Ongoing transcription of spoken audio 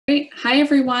Hi,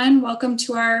 everyone. Welcome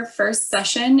to our first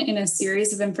session in a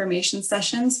series of information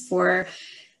sessions for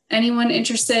anyone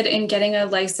interested in getting a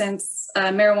license,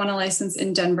 marijuana license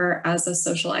in Denver as a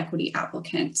social equity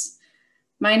applicant.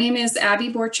 My name is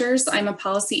Abby Borchers. I'm a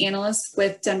policy analyst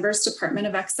with Denver's Department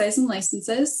of Excise and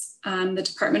Licenses. The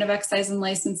Department of Excise and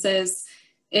Licenses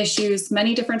issues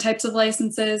many different types of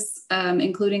licenses,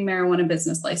 including marijuana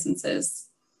business licenses.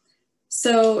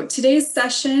 So today's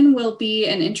session will be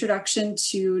an introduction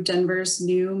to Denver's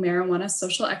new marijuana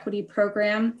social equity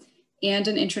program and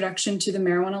an introduction to the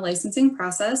marijuana licensing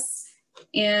process.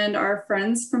 And our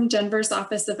friends from Denver's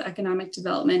Office of Economic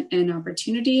Development and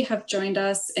Opportunity have joined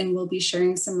us and will be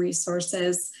sharing some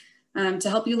resources to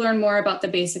help you learn more about the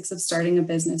basics of starting a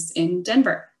business in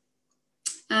Denver.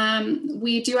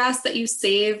 We do ask that you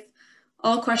save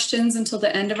all questions until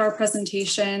the end of our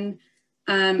presentation.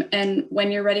 And when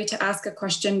you're ready to ask a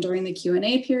question during the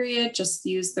Q&A period, just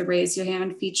use the raise your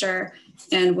hand feature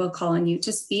and we'll call on you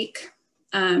to speak.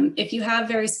 If you have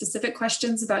very specific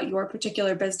questions about your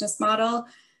particular business model,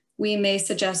 we may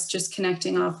suggest just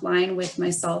connecting offline with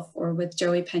myself or with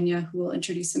Joey Pena, who will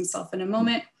introduce himself in a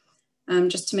moment,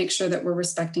 just to make sure that we're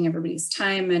respecting everybody's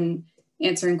time and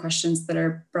answering questions that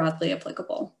are broadly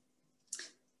applicable.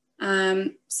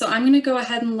 So I'm going to go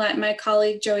ahead and let my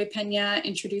colleague Joey Pena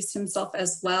introduce himself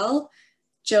as well.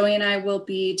 Joey and I will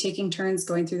be taking turns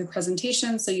going through the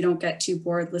presentation so you don't get too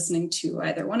bored listening to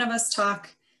either one of us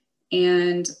talk.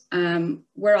 And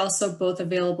we're also both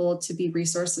available to be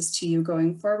resources to you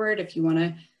going forward if you want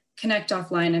to connect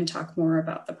offline and talk more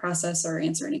about the process or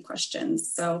answer any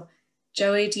questions. So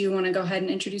Joey, do you want to go ahead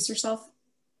and introduce yourself?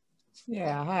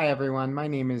 Yeah, hi everyone. My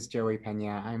name is Joey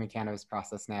Pena. I'm a cannabis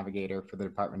process navigator for the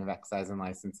Department of Excise and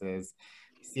Licenses.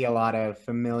 I see a lot of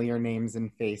familiar names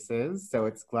and faces, so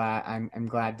I'm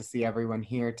glad to see everyone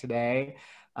here today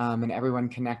and everyone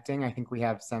connecting. I think we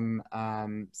have some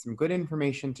good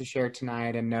information to share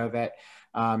tonight, and know that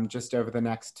just over the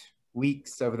next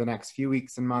few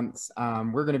weeks and months,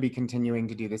 we're going to be continuing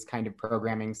to do this kind of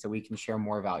programming so we can share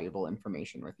more valuable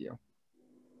information with you.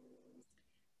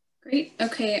 Great.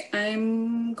 Okay,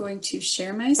 I'm going to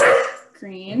share my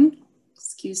screen.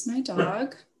 Excuse my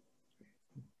dog.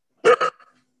 There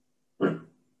we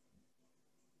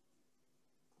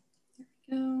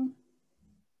go.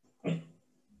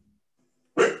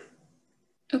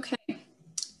 Okay.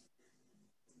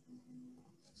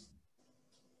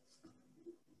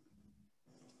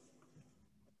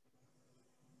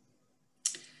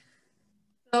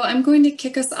 So I'm going to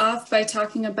kick us off by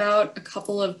talking about a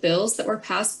couple of bills that were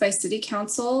passed by City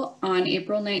Council on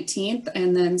April 19th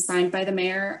and then signed by the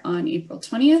mayor on April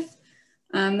 20th.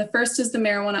 The first is the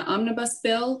Marijuana Omnibus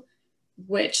Bill,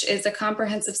 which is a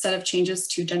comprehensive set of changes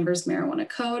to Denver's marijuana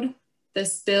code.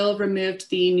 This bill removed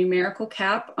the numerical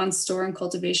cap on store and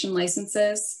cultivation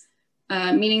licenses,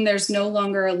 meaning there's no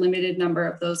longer a limited number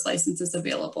of those licenses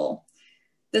available.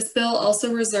 This bill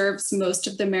also reserves most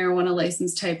of the marijuana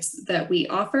license types that we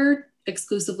offer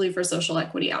exclusively for social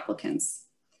equity applicants.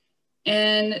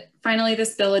 And finally,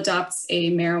 this bill adopts a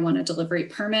marijuana delivery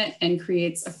permit and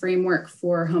creates a framework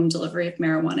for home delivery of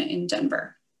marijuana in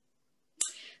Denver.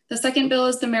 The second bill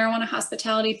is the Marijuana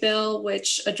Hospitality Bill,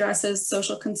 which addresses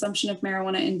social consumption of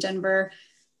marijuana in Denver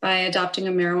by adopting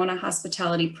a marijuana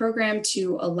hospitality program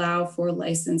to allow for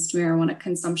licensed marijuana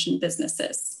consumption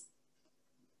businesses.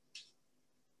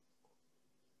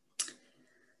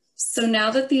 So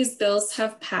now that these bills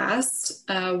have passed,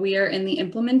 we are in the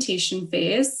implementation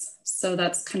phase. So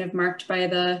that's kind of marked by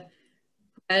the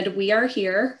red, we are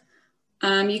here.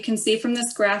 You can see from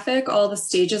this graphic all the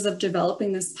stages of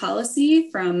developing this policy,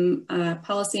 from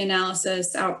policy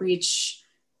analysis, outreach,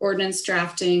 ordinance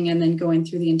drafting, and then going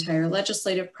through the entire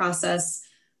legislative process.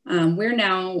 We're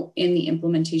now in the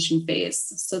implementation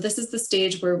phase. So this is the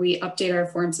stage where we update our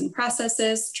forms and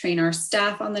processes, train our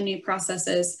staff on the new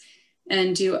processes,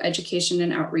 and do education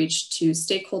and outreach to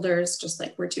stakeholders, just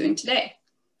like we're doing today,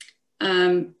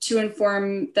 to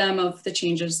inform them of the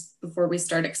changes before we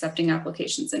start accepting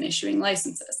applications and issuing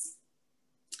licenses.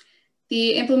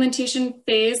 The implementation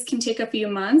phase can take a few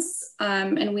months,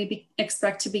 and we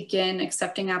expect to begin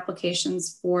accepting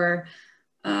applications for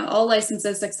all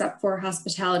licenses except for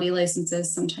hospitality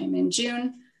licenses sometime in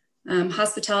June.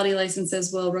 Hospitality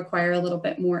licenses will require a little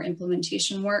bit more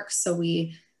implementation work, so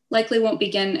we likely won't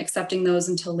begin accepting those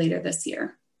until later this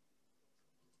year.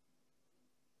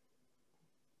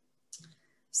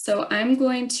 So I'm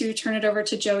going to turn it over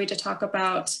to Joey to talk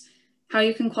about how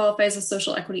you can qualify as a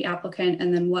social equity applicant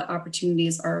and then what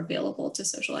opportunities are available to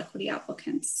social equity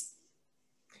applicants.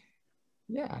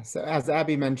 Yeah, so as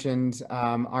Abby mentioned,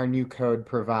 our new code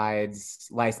provides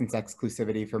license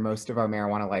exclusivity for most of our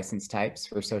marijuana license types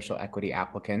for social equity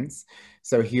applicants.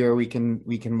 So here we can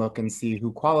look and see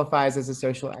who qualifies as a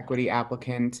social equity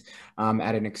applicant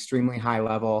at an extremely high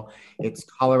level. It's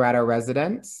Colorado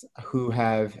residents who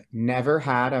have never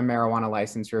had a marijuana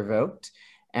license revoked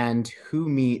and who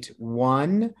meet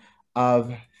one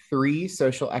of three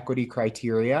social equity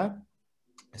criteria.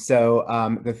 So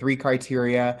the three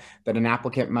criteria that an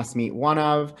applicant must meet one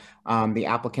of, the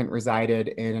applicant resided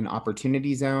in an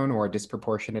opportunity zone or a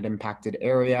disproportionate impacted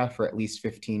area for at least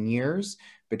 15 years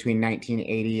between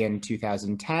 1980 and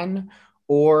 2010,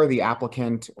 or the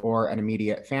applicant or an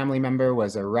immediate family member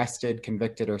was arrested,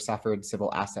 convicted, or suffered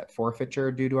civil asset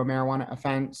forfeiture due to a marijuana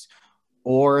offense,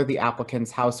 or the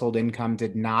applicant's household income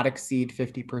did not exceed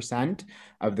 50%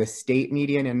 of the state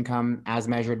median income as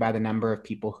measured by the number of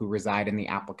people who reside in the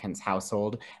applicant's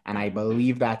household. And I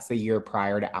believe that's the year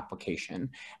prior to application.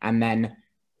 And then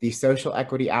the social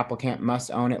equity applicant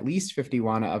must own at least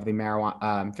 51% of the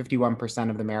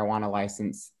marijuana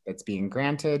license that's being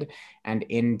granted. And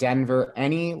in Denver,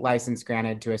 any license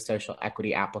granted to a social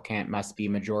equity applicant must be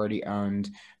majority owned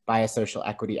by a social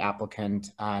equity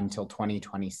applicant until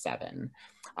 2027.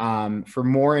 For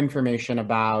more information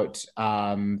about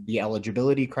the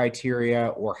eligibility criteria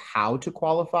or how to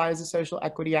qualify as a social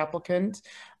equity applicant,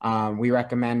 we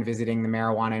recommend visiting the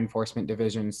Marijuana Enforcement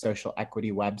Division's social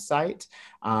equity website.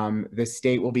 The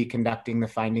state will be conducting the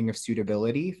finding of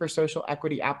suitability for social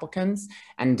equity applicants,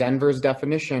 and Denver's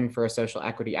definition for a social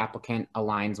equity applicant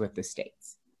aligns with the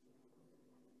state's.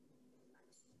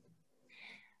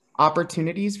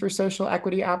 Opportunities for social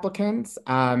equity applicants.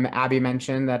 Abby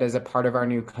mentioned that as a part of our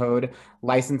new code,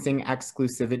 licensing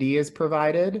exclusivity is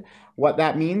provided. What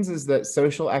that means is that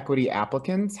social equity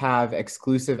applicants have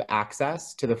exclusive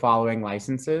access to the following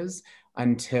licenses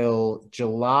until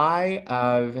July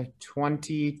of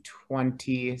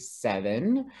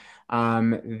 2027.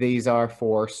 These are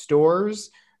for stores,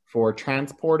 for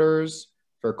transporters,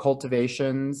 for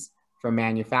cultivations, for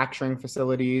manufacturing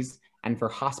facilities, and for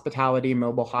hospitality,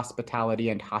 mobile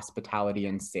hospitality, and hospitality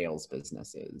and sales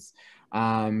businesses.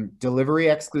 Delivery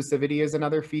exclusivity is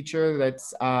another feature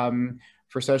that's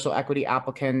for social equity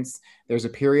applicants. There's a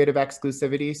period of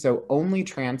exclusivity, so only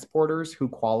transporters who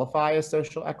qualify as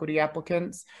social equity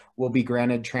applicants will be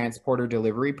granted transporter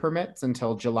delivery permits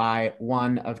until July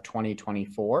 1 of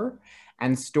 2024,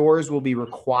 and stores will be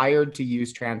required to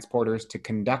use transporters to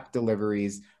conduct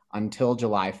deliveries until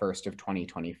July 1st of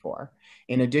 2024.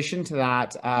 In addition to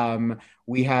that,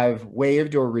 we have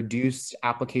waived or reduced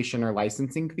application or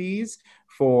licensing fees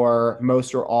for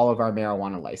most or all of our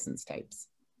marijuana license types.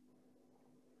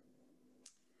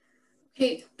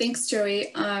 Okay, thanks,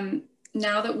 Joey.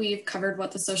 Now that we've covered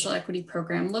what the social equity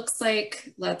program looks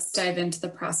like, let's dive into the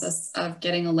process of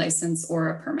getting a license or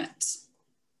a permit.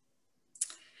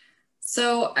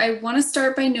 So I want to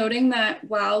start by noting that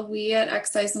while we at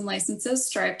Excise and Licenses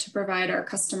strive to provide our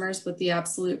customers with the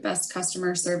absolute best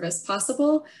customer service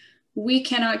possible, we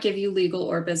cannot give you legal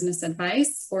or business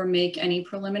advice or make any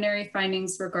preliminary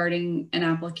findings regarding an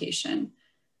application.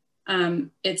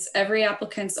 It's every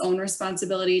applicant's own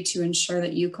responsibility to ensure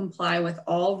that you comply with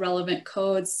all relevant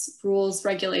codes, rules,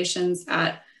 regulations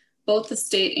at both the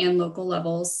state and local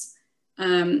levels.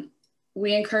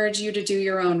 We encourage you to do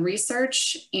your own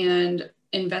research and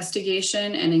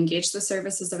investigation and engage the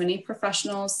services of any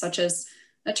professionals such as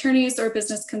attorneys or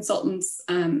business consultants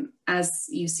as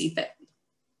you see fit.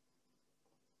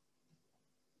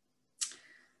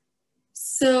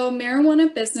 So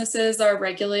marijuana businesses are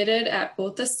regulated at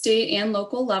both the state and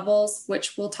local levels,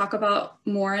 which we'll talk about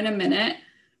more in a minute.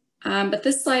 But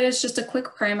this slide is just a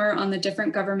quick primer on the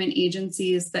different government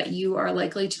agencies that you are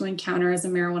likely to encounter as a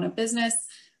marijuana business,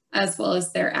 as well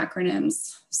as their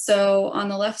acronyms. So on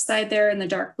the left side there in the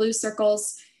dark blue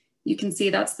circles, you can see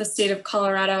that's the state of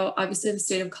Colorado. Obviously the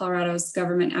state of Colorado's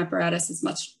government apparatus is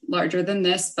much larger than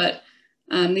this, but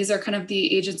these are kind of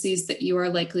the agencies that you are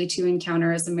likely to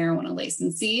encounter as a marijuana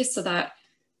licensee. So that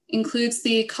includes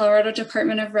the Colorado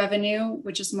Department of Revenue,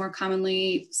 which is more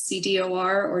commonly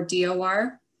CDOR or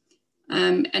DOR.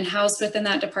 And housed within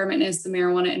that department is the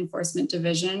Marijuana Enforcement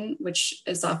Division, which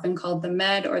is often called the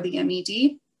MED or the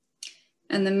MED.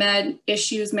 And the MED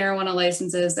issues marijuana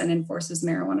licenses and enforces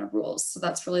marijuana rules. So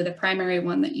that's really the primary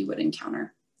one that you would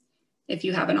encounter if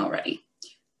you haven't already.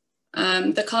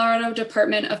 The Colorado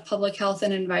Department of Public Health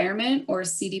and Environment, or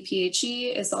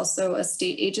CDPHE, is also a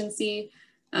state agency.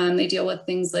 They deal with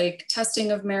things like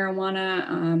testing of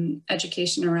marijuana,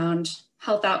 education around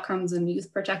health outcomes and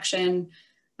youth protection,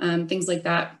 things like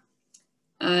that.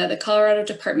 The Colorado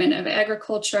Department of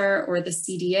Agriculture, or the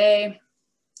CDA,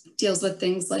 deals with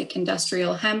things like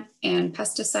industrial hemp and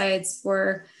pesticides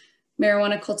for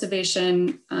marijuana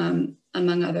cultivation,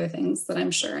 among other things that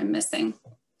I'm sure I'm missing.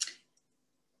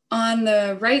 On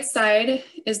the right side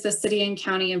is the City and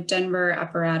County of Denver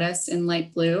apparatus in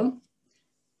light blue.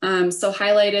 So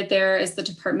highlighted there is the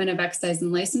Department of Excise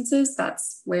and Licenses.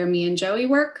 That's where me and Joey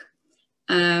work.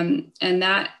 And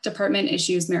that department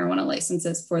issues marijuana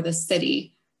licenses for the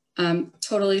city,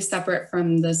 totally separate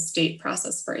from the state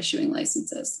process for issuing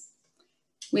licenses.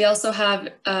 We also have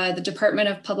the Department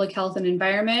of Public Health and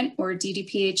Environment, or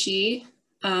DDPHE,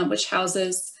 which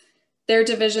houses their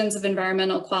divisions of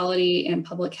environmental quality and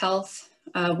public health,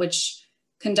 which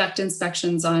conduct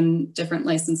inspections on different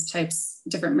license types,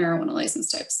 different marijuana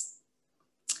license types.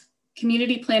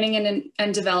 Community Planning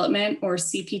and Development, or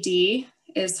CPD,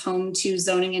 is home to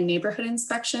zoning and neighborhood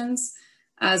inspections,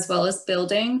 as well as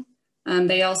building.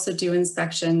 They also do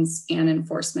inspections and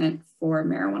enforcement for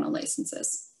marijuana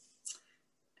licenses.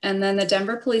 And then the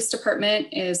Denver Police Department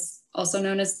is also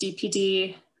known as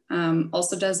DPD,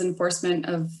 also does enforcement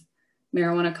of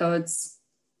marijuana codes.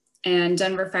 And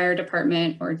Denver Fire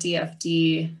Department, or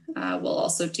DFD, will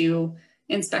also do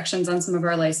inspections on some of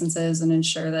our licenses and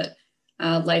ensure that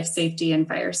life safety and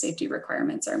fire safety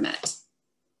requirements are met.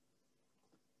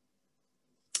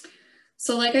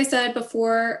 So like I said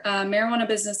before, marijuana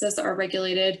businesses are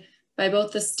regulated by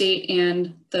both the state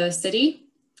and the city.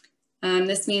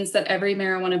 This means that every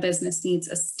marijuana business needs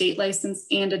a state license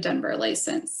and a Denver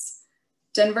license.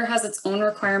 Denver has its own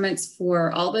requirements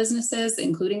for all businesses,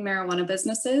 including marijuana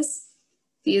businesses.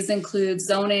 These include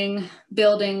zoning,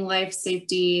 building, life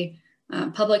safety,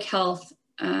 public health,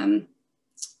 and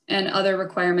other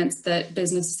requirements that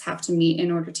businesses have to meet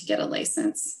in order to get a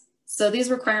license. So these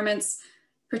requirements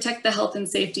protect the health and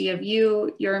safety of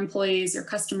you, your employees, your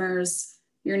customers,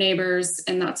 your neighbors,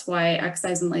 and that's why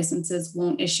excise and licenses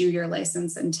won't issue your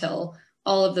license until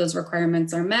all of those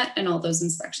requirements are met and all those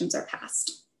inspections are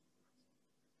passed.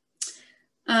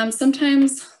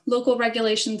 Sometimes local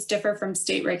regulations differ from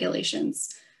state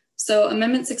regulations. So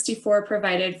Amendment 64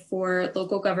 provided for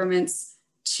local governments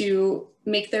to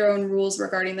make their own rules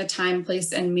regarding the time,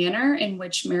 place, and manner in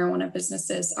which marijuana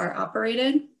businesses are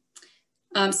operated.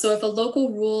 So if a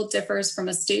local rule differs from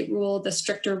a state rule, the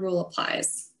stricter rule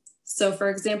applies. So for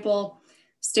example,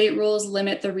 state rules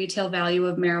limit the retail value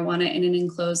of marijuana in an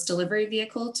enclosed delivery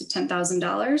vehicle to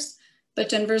 $10,000, but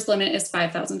Denver's limit is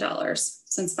 $5,000.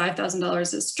 Since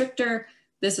 $5,000 is stricter,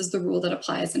 this is the rule that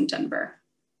applies in Denver.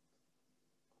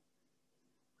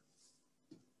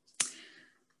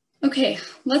 Okay,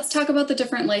 let's talk about the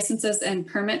different licenses and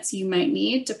permits you might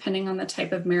need depending on the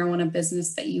type of marijuana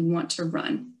business that you want to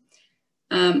run.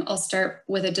 I'll start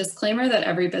with a disclaimer that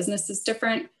every business is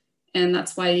different, and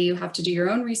that's why you have to do your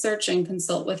own research and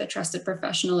consult with a trusted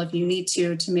professional if you need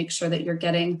to make sure that you're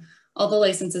getting all the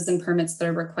licenses and permits that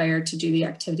are required to do the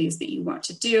activities that you want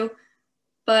to do.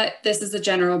 But this is a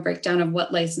general breakdown of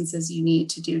what licenses you need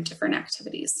to do different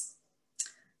activities.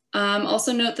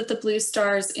 Also note that the blue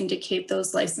stars indicate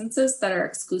those licenses that are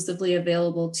exclusively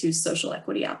available to social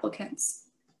equity applicants.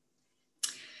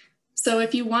 So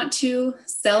if you want to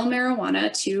sell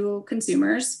marijuana to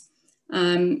consumers,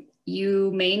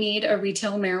 you may need a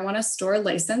retail marijuana store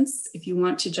license if you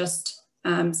want to just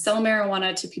sell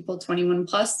marijuana to people 21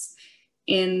 plus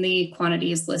in the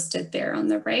quantities listed there on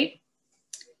the right.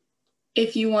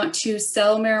 If you want to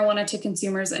sell marijuana to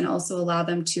consumers and also allow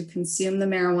them to consume the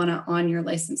marijuana on your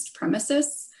licensed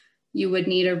premises, you would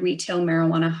need a retail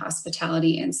marijuana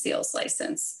hospitality and sales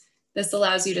license. This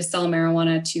allows you to sell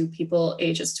marijuana to people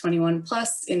ages 21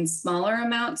 plus in smaller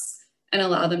amounts and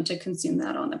allow them to consume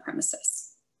that on the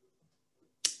premises.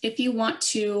 If you want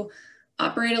to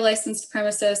operate a licensed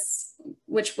premises,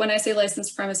 which when I say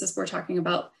licensed premises, we're talking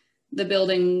about the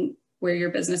building where your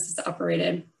business is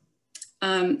operated,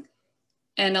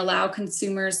 and allow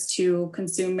consumers to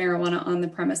consume marijuana on the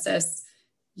premises,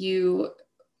 you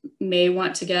may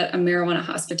want to get a marijuana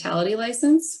hospitality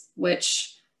license,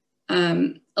 which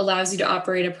allows you to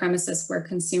operate a premises where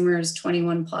consumers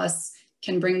 21 plus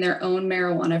can bring their own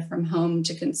marijuana from home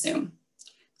to consume.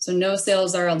 So no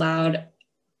sales are allowed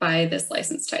by this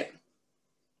license type.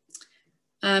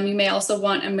 You may also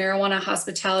want a marijuana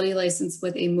hospitality license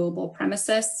with a mobile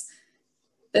premises.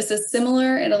 This is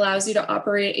similar. It allows you to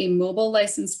operate a mobile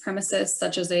licensed premises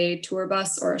such as a tour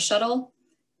bus or a shuttle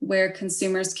where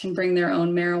consumers can bring their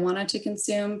own marijuana to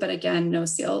consume, but again, no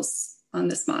sales on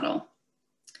this model.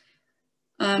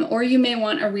 Or you may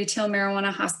want a retail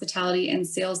marijuana hospitality and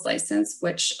sales license,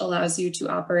 which allows you to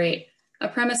operate a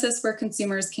premises where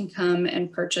consumers can come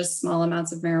and purchase small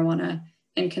amounts of marijuana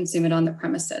and consume it on the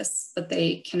premises, but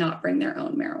they cannot bring their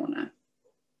own marijuana.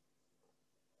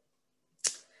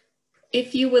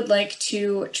 If you would like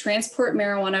to transport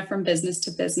marijuana from business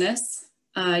to business,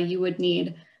 you would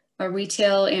need a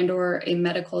retail and or a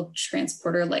medical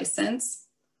transporter license.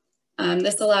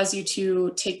 This allows you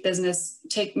to take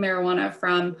marijuana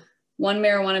from one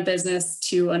marijuana business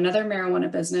to another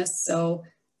marijuana business. So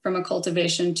from a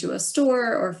cultivation to a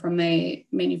store, or from a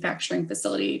manufacturing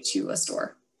facility to a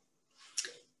store.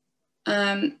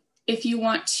 If you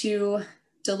want to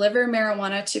deliver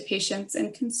marijuana to patients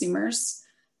and consumers,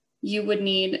 you would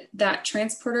need that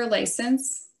transporter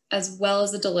license as well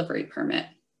as a delivery permit.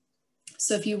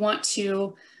 So if you want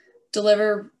to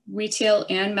deliver retail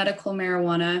and medical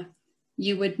marijuana,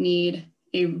 you would need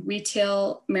a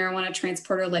retail marijuana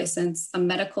transporter license, a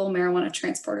medical marijuana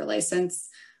transporter license,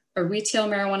 a retail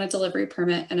marijuana delivery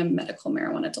permit, and a medical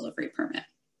marijuana delivery permit.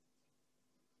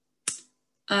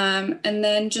 And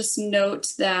then just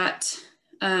note that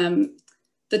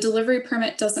the delivery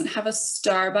permit doesn't have a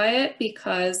star by it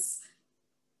because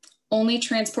only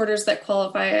transporters that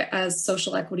qualify as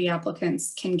social equity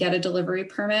applicants can get a delivery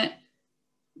permit,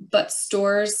 but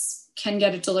stores can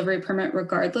get a delivery permit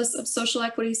regardless of social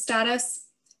equity status,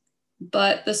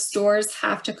 but the stores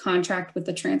have to contract with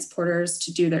the transporters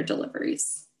to do their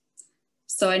deliveries.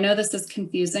 So I know this is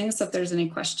confusing, so if there's any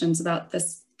questions about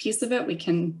this piece of it, we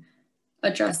can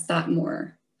address that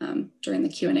more during the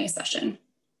Q&A session.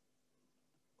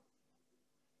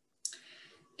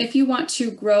 If you want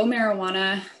to grow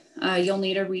marijuana, you'll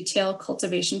need a retail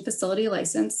cultivation facility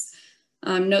license.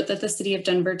 Note that the City of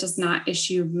Denver does not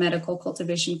issue medical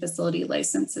cultivation facility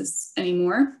licenses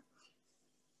anymore.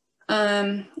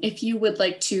 If you would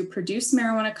like to produce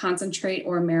marijuana concentrate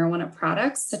or marijuana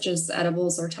products, such as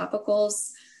edibles or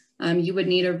topicals, you would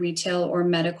need a retail or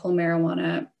medical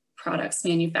marijuana products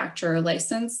manufacturer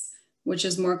license, which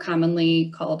is more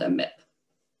commonly called a MIP.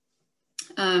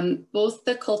 Both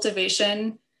the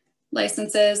cultivation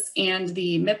licenses and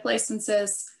the MIP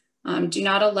licenses do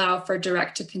not allow for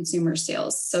direct to consumer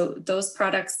sales. So those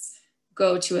products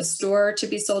go to a store to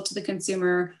be sold to the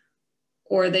consumer,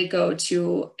 or they go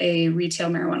to a retail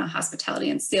marijuana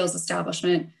hospitality and sales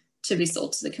establishment to be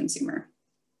sold to the consumer.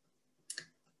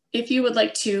 If you would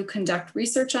like to conduct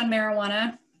research on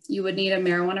marijuana, you would need a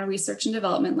marijuana research and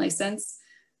development license.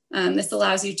 This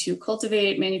allows you to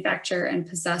cultivate, manufacture, and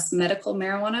possess medical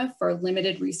marijuana for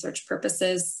limited research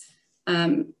purposes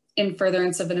in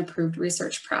furtherance of an approved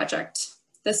research project.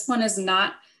 This one is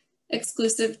not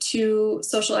exclusive to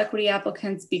social equity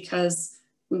applicants because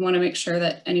we want to make sure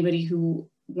that anybody who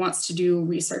wants to do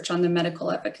research on the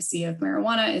medical efficacy of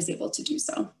marijuana is able to do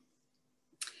so.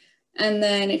 And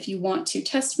then if you want to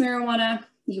test marijuana,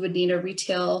 you would need a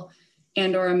retail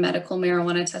and or a medical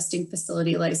marijuana testing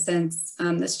facility license.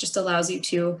 This just allows you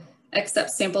to accept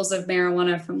samples of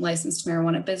marijuana from licensed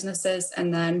marijuana businesses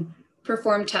and then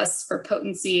perform tests for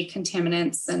potency,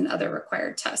 contaminants, and other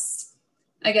required tests.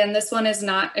 Again, this one is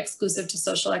not exclusive to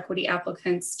social equity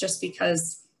applicants just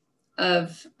because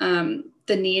of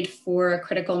the need for a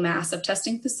critical mass of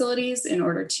testing facilities in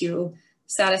order to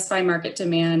satisfy market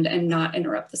demand and not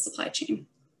interrupt the supply chain.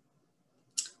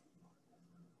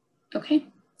 Okay.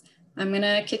 I'm going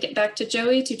to kick it back to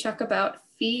Joey to talk about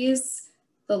fees,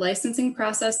 the licensing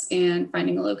process, and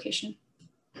finding a location.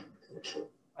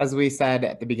 As we said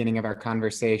at the beginning of our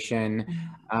conversation,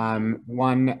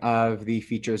 one of the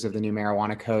features of the new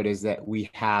marijuana code is that we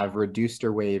have reduced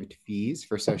or waived fees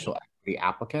for social equity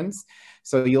applicants.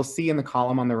 So you'll see in the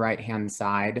column on the right-hand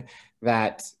side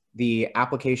that the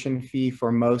application fee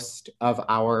for most of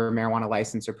our marijuana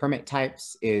license or permit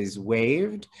types is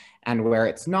waived. And where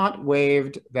it's not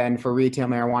waived, then for retail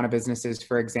marijuana businesses,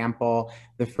 for example,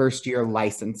 the first year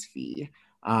license fee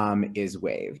is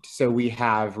waived. So we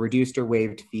have reduced or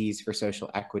waived fees for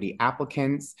social equity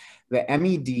applicants. The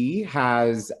MED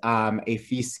has a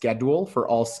fee schedule for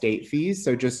all state fees.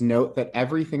 So just note that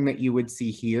everything that you would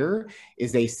see here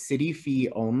is a city fee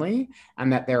only,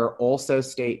 and that there are also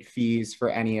state fees for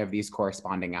any of these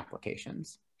corresponding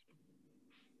applications.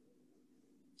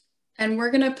 And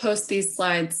we're going to post these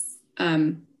slides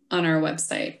on our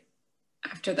website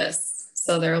after this.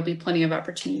 So there will be plenty of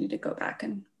opportunity to go back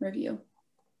and review.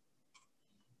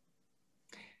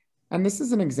 And this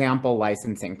is an example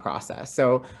licensing process.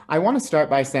 So I want to start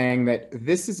by saying that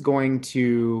this is going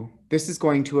to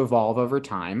evolve over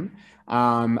time.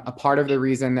 A part of the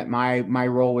reason that my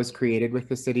role was created with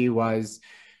the city was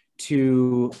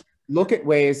to look at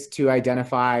ways to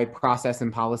identify process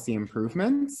and policy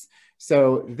improvements.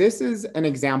 So this is an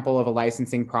example of a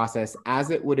licensing process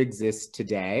as it would exist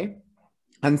today.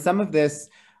 And some of this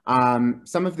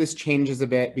changes a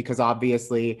bit because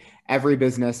obviously every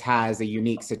business has a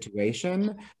unique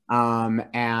situation,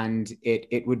 and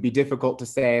it would be difficult to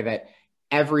say that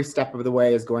every step of the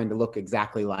way is going to look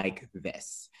exactly like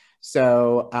this.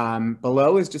 So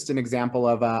below is just an example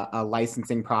of a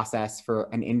licensing process for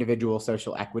an individual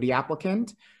social equity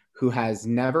applicant who has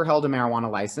never held a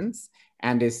marijuana license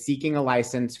and is seeking a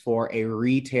license for a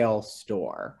retail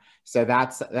store. So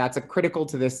that's a critical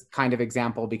to this kind of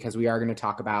example because we are going to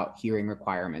talk about hearing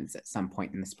requirements at some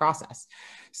point in this process.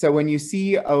 So when you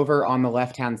see over on the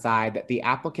left-hand side that the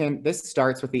applicant, this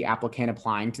starts with the applicant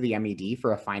applying to the MED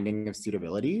for a finding of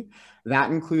suitability. That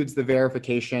includes the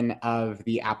verification of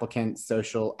the applicant's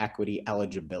social equity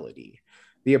eligibility.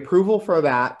 The approval for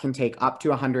that can take up to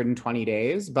 120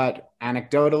 days, but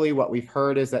anecdotally, what we've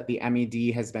heard is that the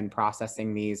MED has been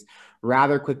processing these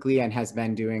rather quickly and has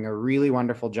been doing a really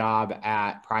wonderful job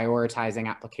at prioritizing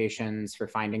applications for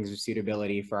findings of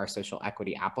suitability for our social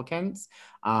equity applicants.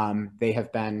 They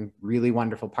have been really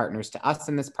wonderful partners to us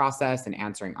in this process and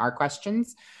answering our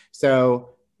questions.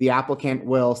 So the applicant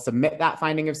will submit that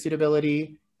finding of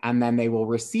suitability, and then they will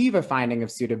receive a finding of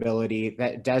suitability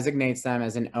that designates them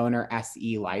as an owner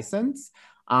SE license.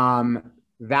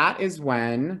 That is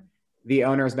when the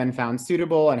owner has been found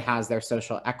suitable and has their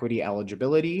social equity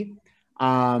eligibility.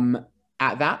 At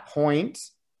that point,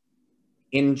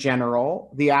 in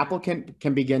general, the applicant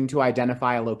can begin to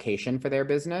identify a location for their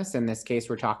business. In this case,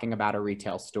 we're talking about a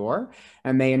retail store,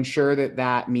 and they ensure that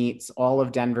that meets all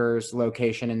of Denver's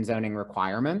location and zoning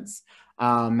requirements.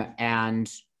 And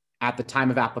at the time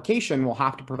of application, will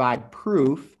have to provide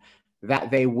proof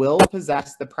that they will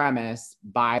possess the premise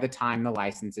by the time the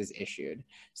license is issued.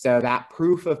 So that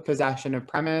proof of possession of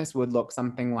premise would look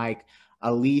something like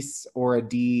a lease or a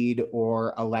deed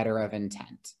or a letter of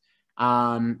intent.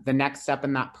 The next step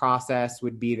in that process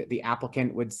would be that the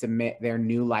applicant would submit their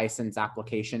new license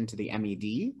application to the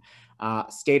MED.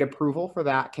 State approval for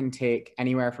that can take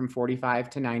anywhere from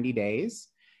 45 to 90 days.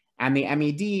 And the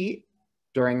MED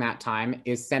during that time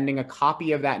is sending a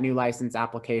copy of that new license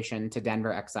application to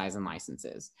Denver Excise and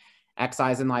Licenses.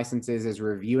 Excise and Licenses is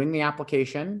reviewing the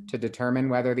application to determine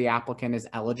whether the applicant is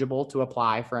eligible to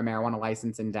apply for a marijuana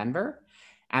license in Denver.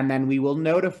 And then we will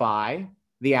notify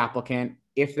the applicant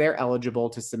if they're eligible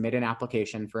to submit an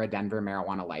application for a Denver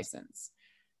marijuana license.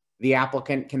 The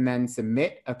applicant can then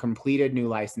submit a completed new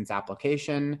license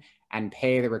application and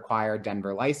pay the required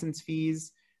Denver license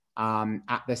fees.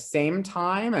 At the same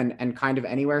time, and kind of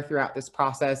anywhere throughout this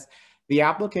process, the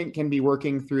applicant can be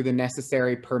working through the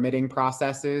necessary permitting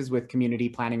processes with community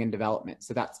planning and development.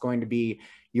 So that's going to be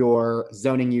your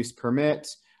zoning use permit,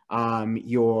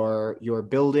 your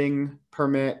building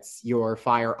permits, your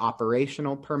fire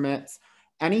operational permits.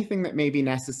 Anything that may be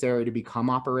necessary to become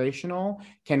operational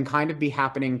can kind of be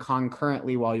happening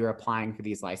concurrently while you're applying for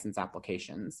these license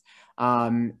applications.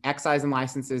 Excise and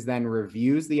Licenses then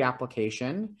reviews the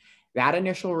application. That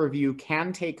initial review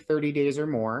can take 30 days or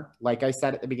more. Like I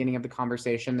said at the beginning of the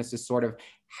conversation, this is sort of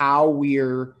how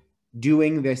we're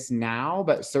doing this now,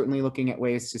 but certainly looking at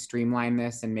ways to streamline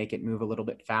this and make it move a little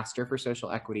bit faster for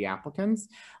social equity applicants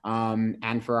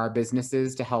and for our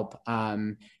businesses to help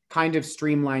kind of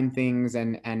streamline things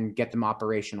and get them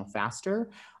operational faster.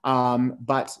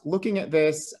 But looking at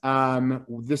this,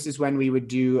 this is when we would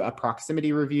do a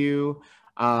proximity review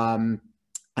and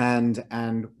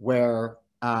where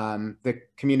the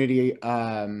community,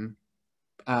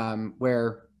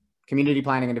 where community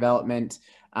planning and development,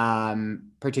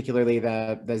 particularly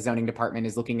the zoning department,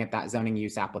 is looking at that zoning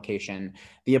use application.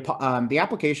 The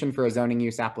application for a zoning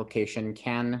use application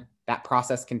that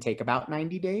process can take about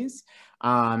 90 days.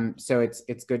 So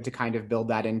it's good to kind of build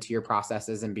that into your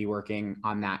processes and be working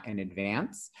on that in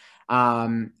advance.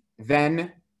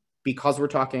 Then, because we're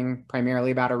talking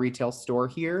primarily about a retail store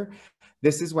here,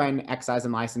 this is when Excise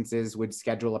and Licenses would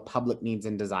schedule a public needs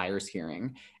and desires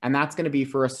hearing. And that's going to be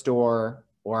for a store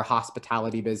or a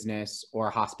hospitality business or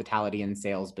a hospitality and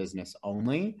sales business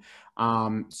only.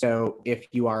 So if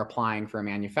you are applying for a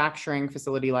manufacturing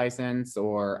facility license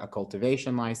or a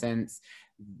cultivation license,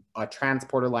 a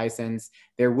transporter license,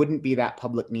 there wouldn't be that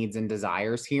public needs and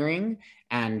desires hearing.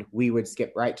 And we would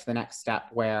skip right to the next step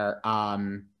where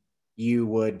you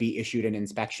would be issued an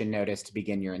inspection notice to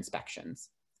begin your inspections.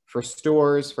 For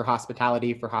stores, for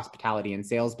hospitality and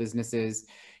sales businesses,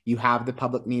 you have the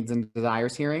public needs and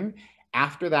desires hearing.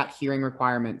 After that hearing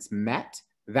requirement's met,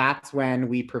 that's when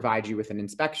we provide you with an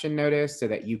inspection notice so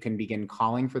that you can begin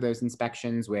calling for those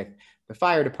inspections with the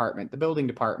fire department, the building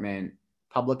department,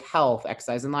 public health,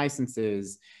 excise and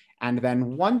licenses. And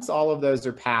then once all of those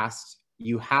are passed,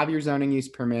 you have your zoning use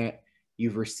permit,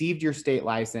 you've received your state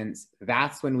license,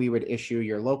 that's when we would issue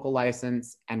your local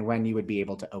license and when you would be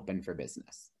able to open for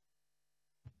business.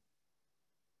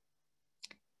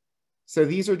 So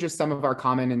these are just some of our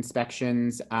common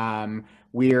inspections.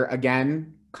 We're,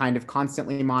 again, kind of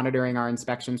constantly monitoring our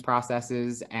inspections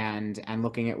processes and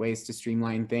looking at ways to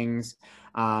streamline things.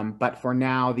 But for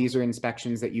now, these are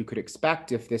inspections that you could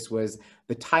expect if this was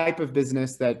the type of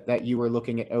business that you were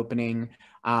looking at opening.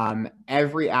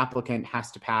 Every applicant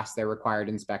has to pass their required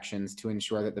inspections to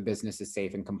ensure that the business is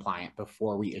safe and compliant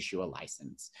before we issue a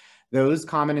license. Those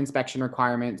common inspection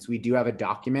requirements, we do have a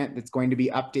document that's going to be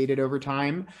updated over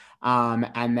time.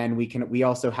 And then we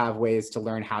also have ways to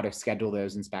learn how to schedule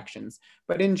those inspections.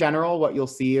 But in general, what you'll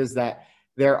see is that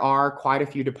there are quite a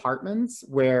few departments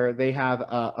where they have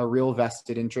a real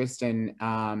vested interest in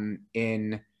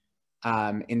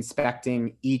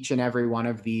inspecting each and every one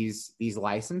of these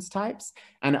license types,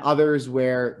 and others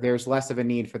where there's less of a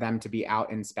need for them to be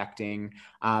out inspecting.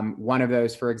 One of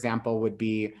those, for example, would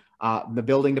be the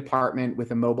building department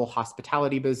with a mobile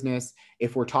hospitality business.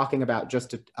 If we're talking about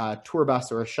just a tour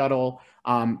bus or a shuttle,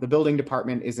 the building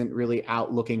department isn't really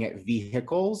out looking at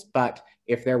vehicles, but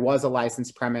if there was a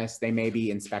licensed premise, they may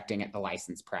be inspecting at the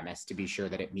licensed premise to be sure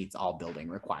that it meets all building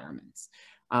requirements.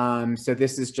 So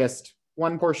this is just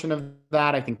one portion of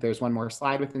that. I think there's one more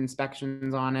slide with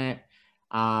inspections on it.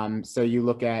 So you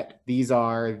look at, these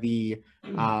are the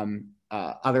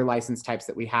other license types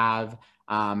that we have.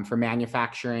 For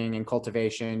manufacturing and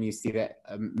cultivation, you see that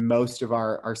most of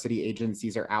our city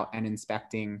agencies are out and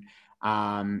inspecting,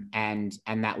 and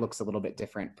that looks a little bit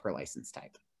different per license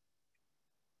type.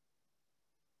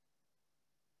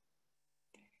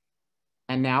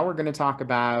 And now we're going to talk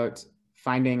about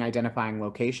identifying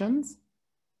locations.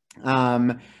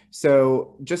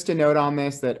 So just a note on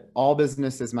this, that all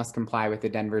businesses must comply with the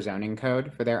Denver zoning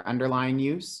code for their underlying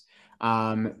use.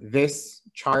 This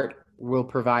chart will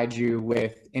provide you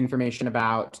with information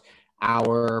about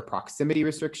our proximity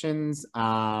restrictions.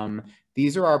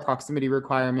 These are our proximity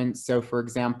requirements. So for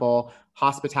example,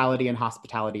 hospitality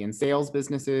and sales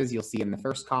businesses, you'll see in the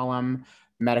first column,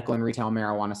 medical and retail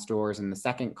marijuana stores in the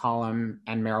second column,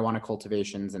 and marijuana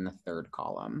cultivations in the third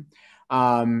column.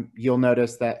 You'll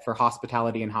notice that for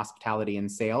hospitality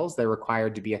and sales, they're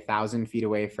required to be 1,000 feet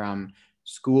away from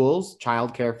schools,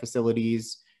 childcare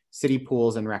facilities, city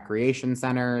pools and recreation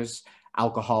centers,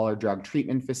 alcohol or drug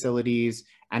treatment facilities,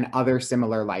 and other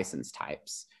similar license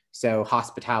types. So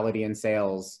hospitality and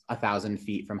sales, 1,000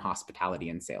 feet from hospitality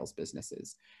and sales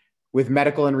businesses. With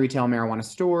medical and retail marijuana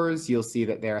stores, you'll see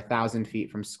that they're 1,000 feet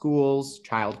from schools,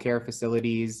 childcare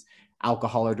facilities,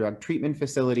 alcohol or drug treatment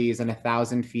facilities, and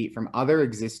 1,000 feet from other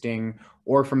existing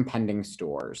or from pending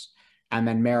stores. And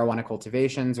then marijuana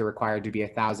cultivations are required to be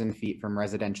 1,000 feet from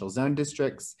residential zone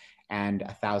districts and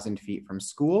 1,000 feet from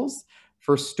schools.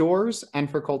 For stores and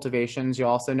for cultivations, you'll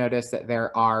also notice that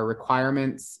there are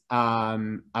requirements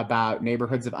about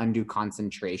neighborhoods of undue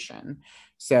concentration.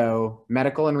 So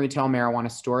medical and retail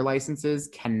marijuana store licenses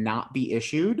cannot be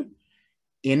issued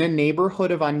in a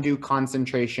neighborhood of undue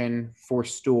concentration for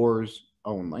stores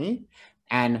only,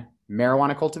 and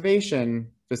marijuana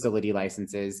cultivation facility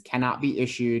licenses cannot be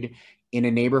issued in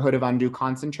a neighborhood of undue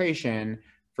concentration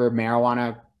for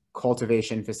marijuana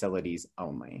cultivation facilities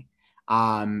only.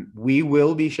 We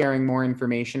will be sharing more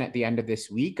information at the end of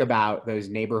this week about those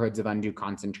neighborhoods of undue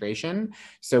concentration.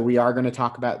 So we are going to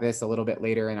talk about this a little bit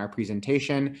later in our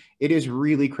presentation. It is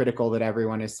really critical that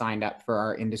everyone is signed up for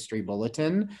our industry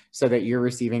bulletin so that you're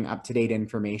receiving up-to-date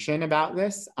information about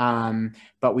this.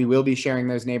 But we will be sharing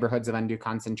those neighborhoods of undue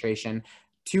concentration.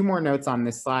 Two more notes on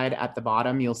this slide. At the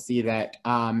bottom, you'll see that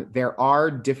there are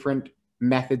different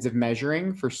methods of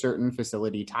measuring for certain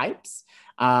facility types.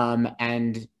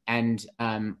 And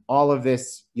all of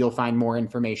this you'll find more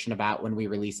information about when we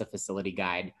release a facility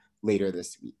guide later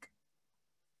this week,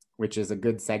 which is a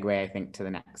good segue, I think, to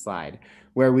the next slide,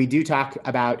 where we do talk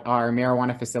about our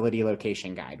marijuana facility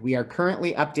location guide. We are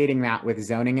currently updating that with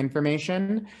zoning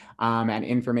information and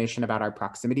information about our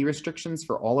proximity restrictions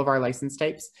for all of our license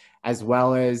types, as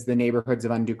well as the neighborhoods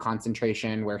of undue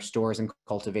concentration where stores and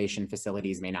cultivation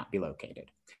facilities may not be located.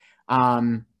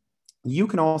 You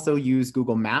can also use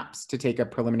Google Maps to take a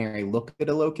preliminary look at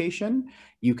a location.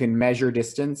 You can measure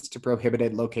distance to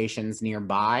prohibited locations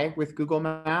nearby with Google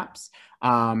Maps.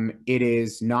 It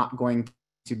is not going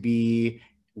to be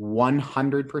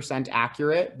 100%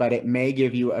 accurate, but it may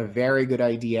give you a very good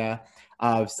idea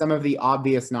of some of the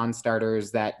obvious non-starters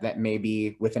that may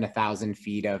be within 1,000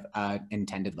 feet of an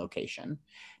intended location.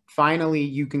 Finally,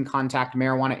 you can contact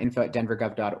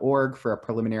marijuanainfo@denvergov.org for a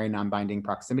preliminary non-binding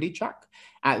proximity check.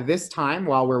 At this time,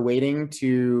 while we're waiting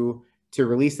to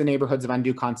release the neighborhoods of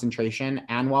undue concentration,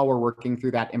 and while we're working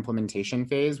through that implementation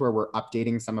phase where we're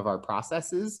updating some of our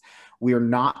processes, we are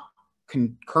not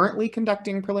currently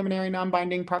conducting preliminary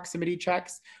non-binding proximity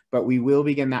checks, but we will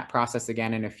begin that process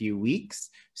again in a few weeks.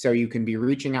 So you can be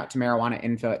reaching out to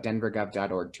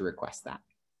marijuanainfo@denvergov.org to request that.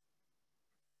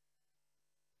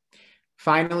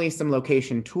 Finally, some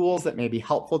location tools that may be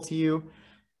helpful to you.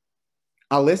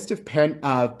 A list of pending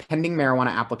marijuana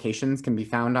applications can be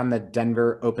found on the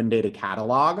Denver Open Data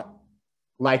Catalog.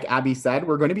 Like Abby said,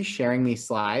 we're going to be sharing these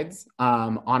slides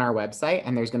on our website,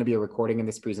 and there's going to be a recording of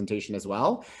this presentation as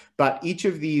well. But each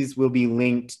of these will be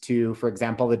linked to, for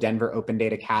example, the Denver Open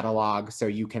Data Catalog, so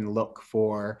you can look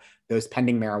for those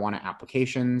pending marijuana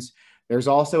applications. There's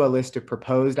also a list of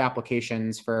proposed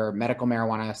applications for medical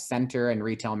marijuana center and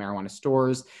retail marijuana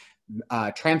stores,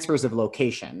 transfers of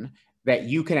location that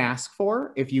you can ask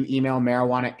for if you email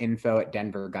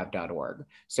marijuanainfo@denvergov.org.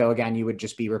 So again, you would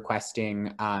just be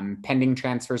requesting pending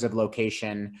transfers of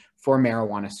location for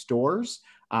marijuana stores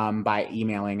by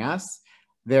emailing us.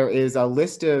 There is a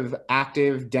list of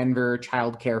active Denver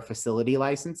child care facility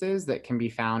licenses that can be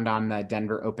found on the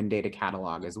Denver Open Data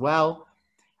Catalog as well.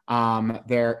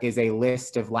 There is a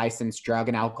list of licensed drug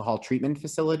and alcohol treatment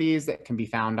facilities that can be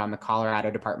found on the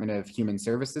Colorado Department of Human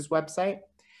Services website.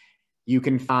 You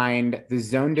can find the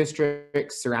zone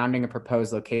districts surrounding a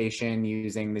proposed location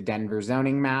using the Denver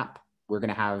zoning map. We're going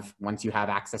to have, once you have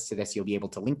access to this, you'll be able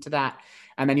to link to that.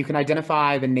 And then you can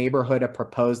identify the neighborhood a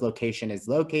proposed location is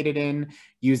located in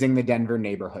using the Denver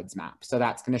neighborhoods map. So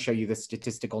that's going to show you the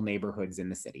statistical neighborhoods in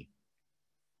the city.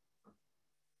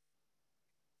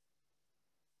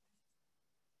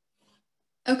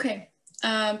 Okay,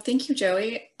 thank you,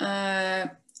 Joey.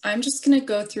 I'm just going to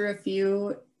go through a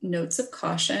few notes of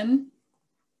caution.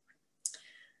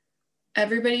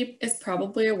 Everybody is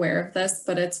probably aware of this,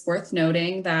 but it's worth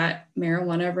noting that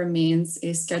marijuana remains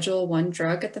a Schedule I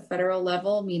drug at the federal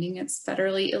level, meaning it's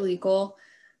federally illegal.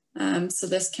 So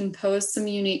this can pose some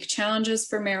unique challenges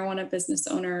for marijuana business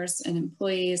owners and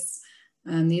employees.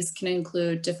 These can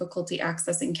include difficulty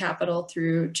accessing capital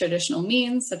through traditional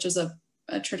means, such as a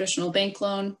traditional bank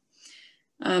loan,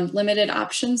 limited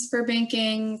options for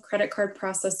banking, credit card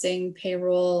processing,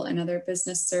 payroll, and other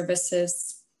business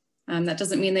services. That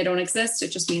doesn't mean they don't exist.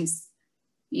 It just means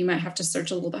you might have to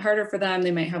search a little bit harder for them.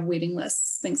 They might have waiting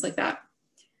lists, things like that.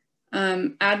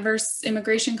 Adverse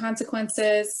immigration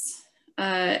consequences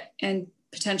and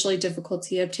potentially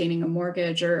difficulty obtaining a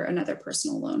mortgage or another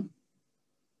personal loan.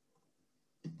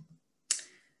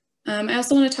 I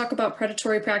also want to talk about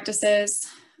predatory practices.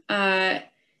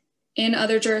 In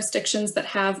other jurisdictions that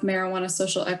have marijuana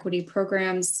social equity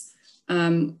programs,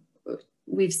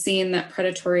 we've seen that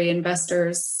predatory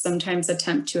investors sometimes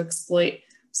attempt to exploit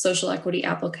social equity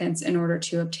applicants in order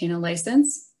to obtain a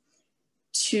license.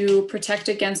 To protect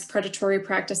against predatory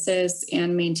practices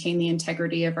and maintain the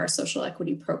integrity of our social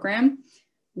equity program,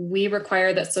 we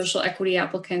require that social equity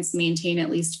applicants maintain at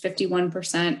least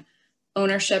 51%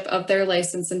 ownership of their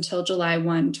license until July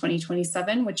 1,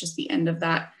 2027, which is the end of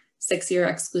that 6-year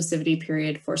exclusivity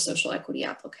period for social equity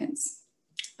applicants.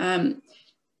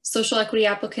 Social equity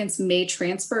applicants may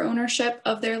transfer ownership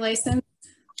of their license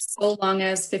so long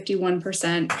as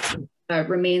 51%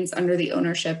 remains under the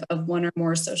ownership of one or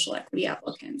more social equity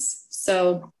applicants.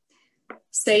 So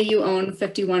say you own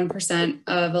 51%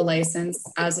 of a license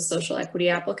as a social equity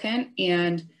applicant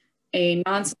and a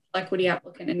non-social equity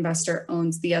applicant investor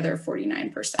owns the other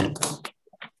 49%.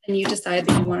 And you decide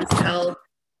that you want to sell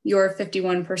your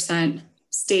 51%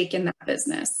 stake in that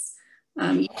business.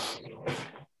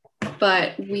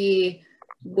 But we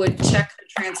would check the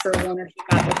transfer of ownership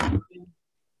application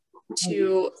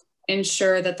to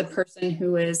ensure that the person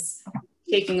who is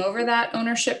taking over that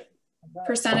ownership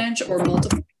percentage or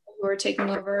multiple people who are taking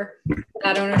over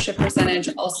that ownership percentage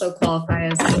also qualify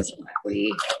as social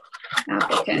equity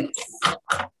applicants.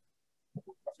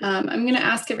 I'm going to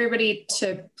ask everybody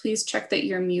to please check that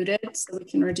you're muted so we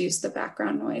can reduce the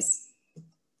background noise.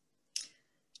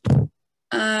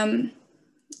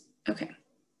 Okay.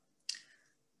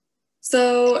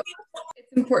 So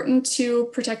it's important to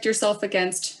protect yourself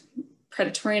against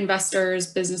predatory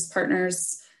investors, business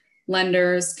partners,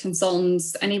 lenders,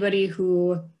 consultants, anybody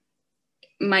who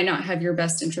might not have your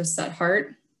best interests at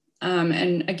heart.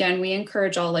 And again, we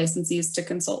encourage all licensees to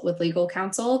consult with legal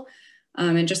counsel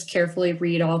and just carefully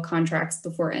read all contracts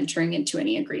before entering into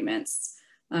any agreements.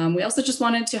 We also just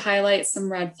wanted to highlight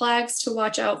some red flags to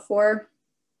watch out for.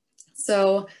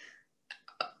 So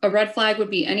a red flag would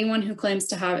be anyone who claims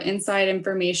to have inside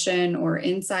information or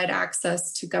inside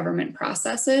access to government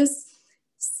processes.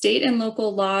 State and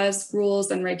local laws,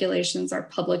 rules, and regulations are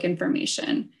public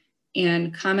information,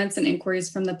 and comments and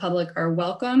inquiries from the public are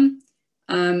welcome.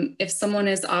 If someone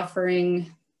is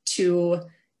offering to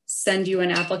send you an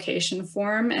application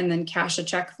form and then cash a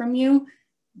check from you,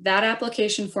 that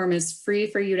application form is free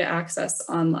for you to access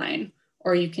online,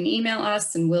 or you can email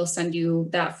us and we'll send you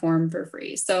that form for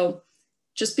free. So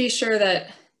just be sure that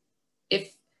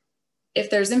if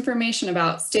there's information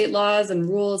about state laws and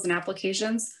rules and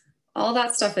applications, all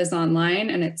that stuff is online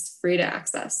and it's free to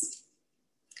access.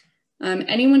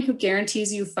 Anyone who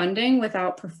guarantees you funding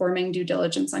without performing due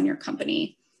diligence on your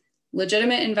company.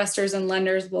 Legitimate investors and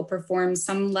lenders will perform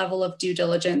some level of due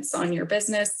diligence on your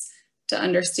business to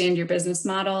understand your business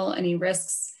model, any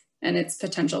risks, and its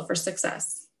potential for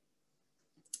success.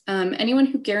 Anyone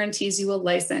who guarantees you a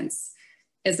license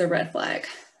is a red flag.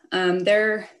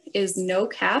 There is no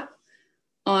cap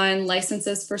on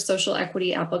licenses for social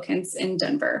equity applicants in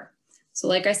Denver. So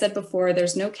like I said before,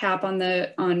 there's no cap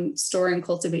on store and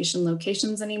cultivation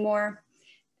locations anymore.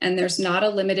 And there's not a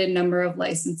limited number of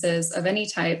licenses of any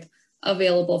type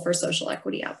available for social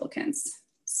equity applicants.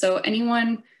 So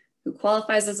anyone who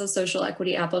qualifies as a social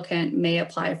equity applicant may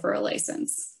apply for a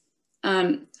license.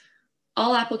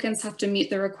 All applicants have to meet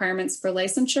the requirements for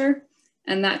licensure,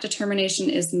 and that determination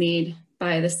is made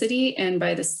by the city and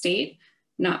by the state,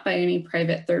 not by any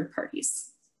private third parties.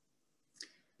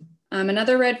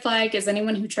 Another red flag is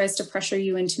anyone who tries to pressure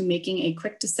you into making a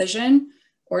quick decision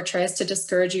or tries to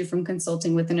discourage you from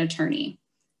consulting with an attorney.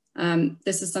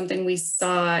 This is something we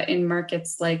saw in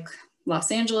markets like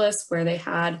Los Angeles, where they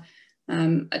had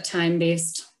a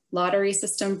time-based lottery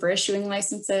system for issuing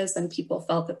licenses, and people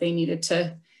felt that they needed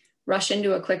to rush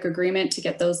into a quick agreement to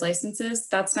get those licenses.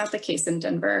 That's not the case in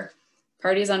Denver.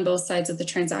 Parties on both sides of the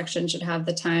transaction should have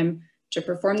the time to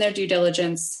perform their due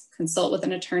diligence, consult with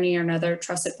an attorney or another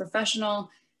trusted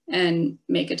professional, and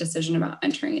make a decision about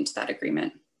entering into that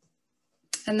agreement.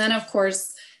 And then, of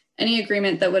course, any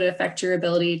agreement that would affect your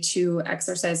ability to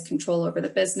exercise control over the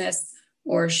business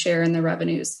or share in the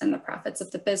revenues and the profits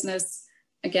of the business.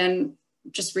 Again,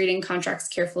 just reading contracts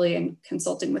carefully and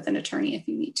consulting with an attorney if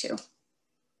you need to.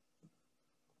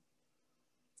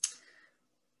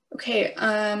 Okay,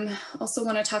 also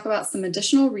want to talk about some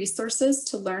additional resources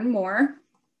to learn more.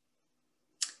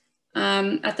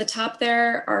 At the top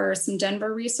there are some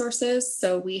Denver resources.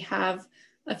 So we have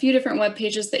a few different web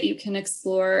pages that you can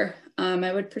explore.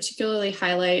 I would particularly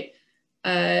highlight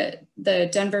the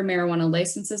Denver Marijuana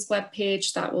Licenses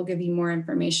webpage. That will give you more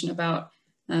information about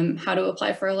how to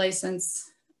apply for a license.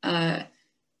 The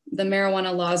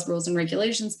Marijuana Laws, Rules, and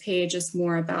Regulations page is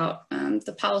more about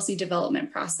the policy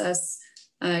development process,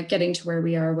 getting to where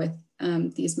we are with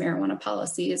these marijuana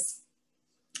policies.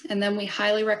 And then we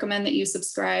highly recommend that you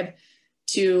subscribe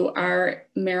to our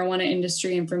Marijuana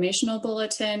Industry Informational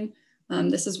Bulletin.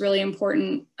 This is really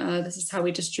important. This is how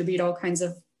we distribute all kinds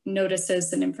of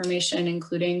notices and information,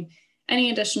 including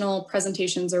any additional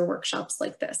presentations or workshops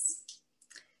like this.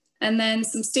 And then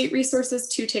some state resources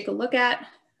to take a look at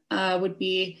would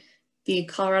be the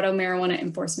Colorado Marijuana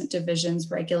Enforcement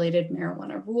Division's Regulated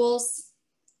Marijuana Rules.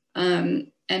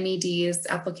 MED's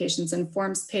Applications and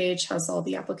Forms page has all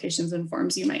the applications and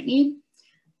forms you might need.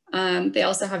 They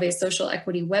also have a social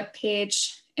equity web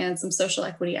page and some social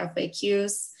equity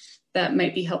FAQs that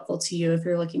might be helpful to you if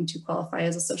you're looking to qualify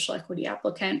as a social equity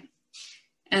applicant.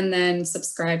 And then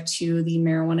subscribe to the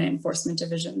Marijuana Enforcement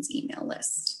Division's email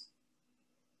list.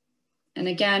 And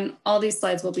again, all these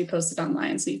slides will be posted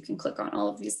online, so you can click on all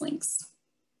of these links.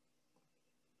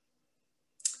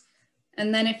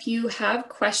 And then if you have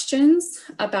questions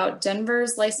about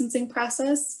Denver's licensing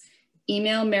process,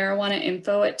 email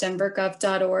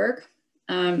marijuanainfo@denvergov.org.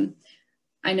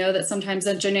 I know that sometimes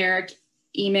a generic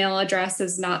email address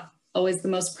is not always the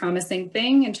most promising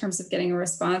thing in terms of getting a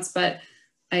response, but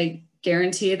I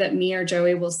guarantee that me or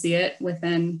Joey will see it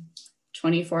within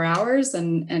 24 hours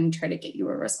and try to get you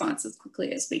a response as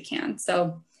quickly as we can.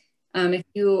 So if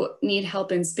you need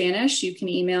help in Spanish, you can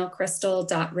email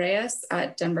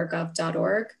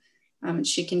crystal.reyes@denvergov.org.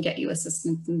 She can get you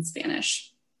assistance in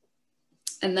Spanish.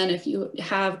 And then if you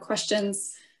have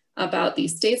questions about the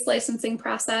state's licensing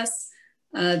process,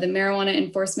 the Marijuana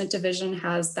Enforcement Division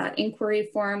has that inquiry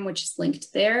form, which is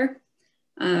linked there.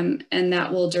 And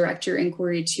that will direct your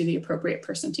inquiry to the appropriate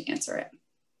person to answer it.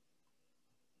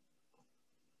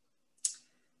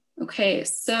 Okay,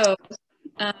 so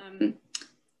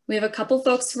we have a couple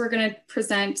folks who are going to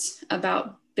present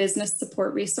about business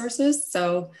support resources.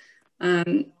 So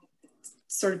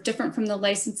sort of different from the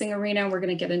licensing arena, we're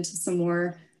going to get into some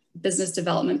more business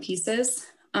development pieces.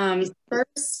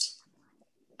 First,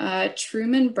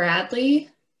 Truman Bradley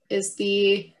is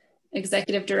the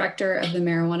executive director of the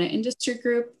Marijuana Industry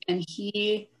Group, and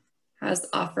he has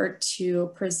offered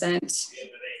to present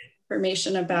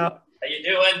information about How you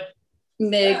doing?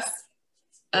 MIG's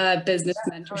business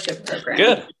mentorship program.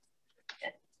 Good.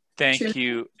 Thank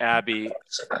you, Abby.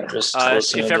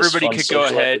 If everybody could go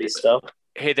ahead. Stuff.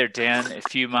 Hey there, Dan.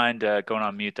 If you mind going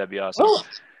on mute, that'd be awesome.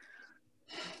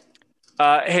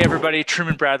 Hey, everybody.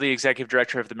 Truman Bradley, Executive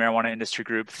Director of the Marijuana Industry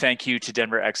Group. Thank you to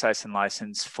Denver Excise and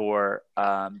License for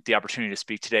the opportunity to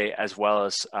speak today, as well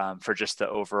as for just the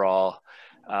overall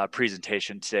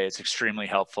presentation today. It's extremely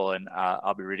helpful, and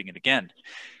I'll be reading it again.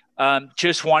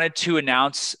 Just wanted to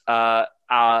announce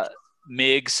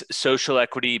MIG's Social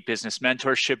Equity Business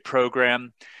Mentorship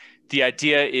Program. The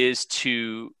idea is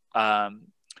to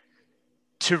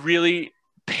really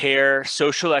pair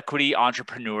social equity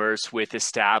entrepreneurs with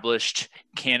established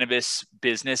cannabis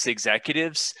business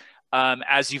executives.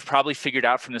 As you've probably figured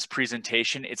out from this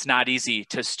presentation, it's not easy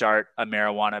to start a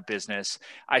marijuana business.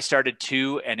 I started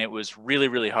too, and it was really,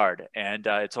 really hard. And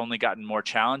it's only gotten more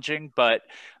challenging, but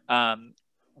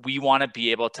we want to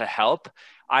be able to help.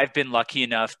 I've been lucky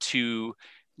enough to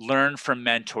learn from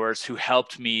mentors who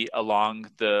helped me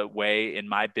along the way in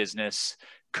my business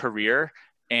career.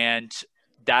 And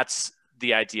that's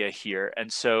the idea here.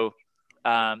 And so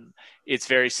it's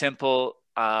very simple.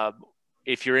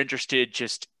 If you're interested,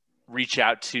 just reach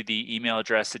out to the email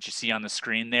address that you see on the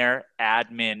screen there,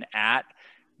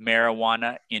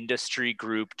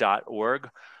 admin@marijuanaindustrygroup.org,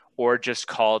 or just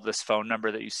call this phone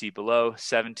number that you see below,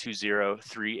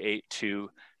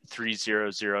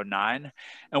 720-382-3009.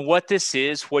 And what this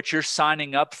is, what you're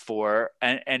signing up for,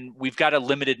 and we've got a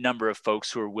limited number of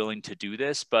folks who are willing to do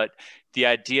this, but the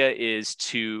idea is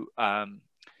to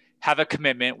have a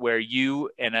commitment where you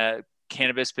and a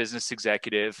cannabis business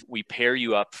executive, we pair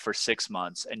you up for 6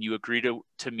 months, and you agree to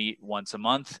meet once a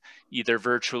month, either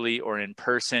virtually or in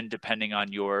person, depending on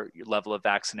your level of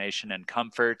vaccination and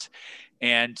comfort.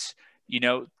 And,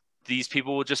 these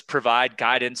people will just provide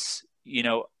guidance,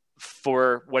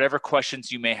 for whatever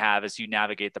questions you may have as you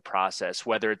navigate the process,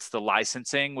 whether it's the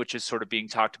licensing, which is sort of being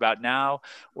talked about now,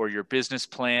 or your business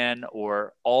plan,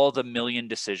 or all the million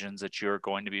decisions that you're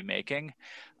going to be making.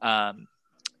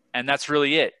 And that's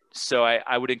really it. So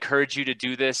I would encourage you to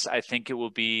do this. I think it will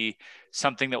be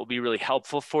something that will be really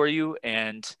helpful for you,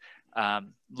 and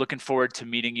looking forward to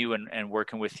meeting you and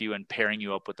working with you and pairing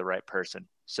you up with the right person.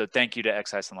 So thank you to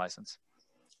Excise and License.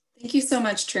 Thank you so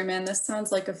much, Truman. This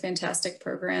sounds like a fantastic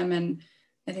program. And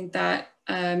I think that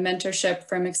mentorship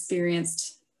from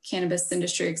experienced cannabis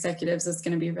industry executives is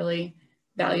going to be really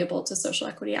valuable to social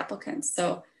equity applicants.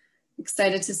 So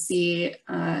excited to see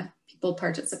people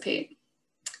participate.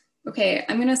 Okay,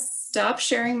 I'm going to stop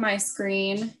sharing my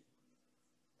screen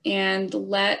and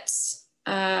let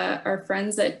our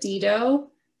friends at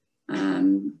Dido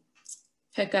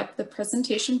pick up the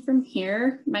presentation from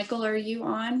here. Michael, are you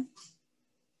on?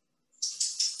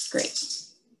 Great.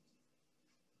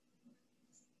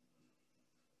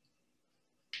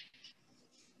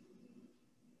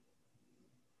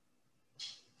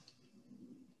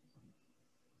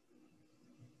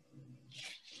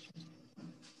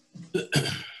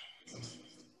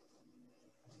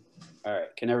 All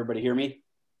right, can everybody hear me?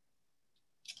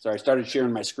 Sorry, I started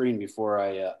sharing my screen before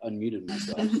I unmuted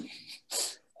myself.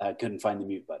 I couldn't find the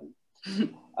mute button.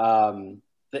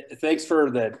 Thanks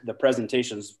for the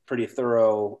presentations, pretty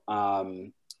thorough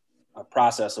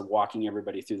process of walking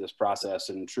everybody through this process.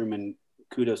 And Truman,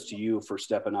 kudos to you for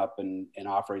stepping up and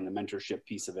offering the mentorship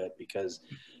piece of it, because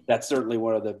that's certainly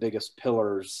one of the biggest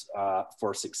pillars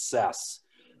for success,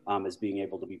 is being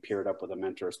able to be paired up with a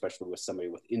mentor, especially with somebody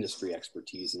with industry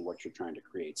expertise in what you're trying to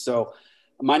create. So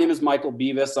my name is Michael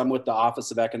Beavis. I'm with the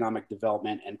Office of Economic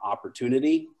Development and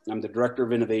Opportunity. I'm the Director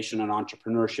of Innovation and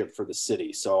Entrepreneurship for the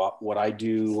city. So what I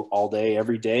do all day,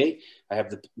 every day, I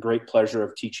have the great pleasure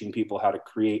of teaching people how to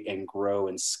create and grow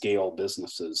and scale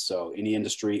businesses. So any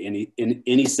industry, in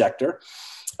any sector.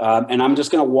 And I'm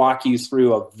just going to walk you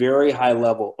through a very high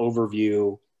level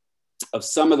overview of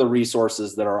some of the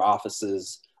resources that our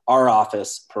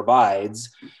office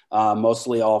provides,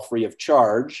 mostly all free of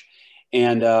charge.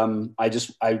 And I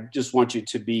just want you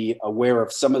to be aware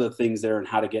of some of the things there and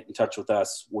how to get in touch with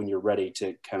us when you're ready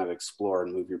to kind of explore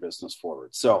and move your business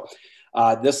forward. So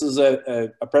this is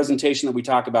a presentation that we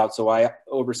talk about. So I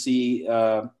oversee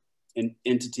an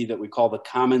entity that we call the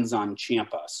Commons on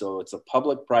Champa. So it's a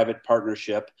public-private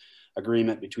partnership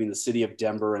agreement between the city of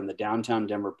Denver and the Downtown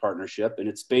Denver Partnership. And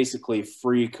it's basically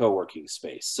free co-working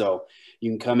space. So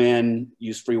you can come in,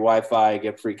 use free Wi-Fi,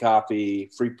 get free coffee,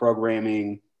 free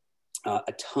programming,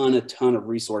 a ton of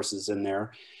resources in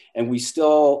there. And we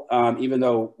still, even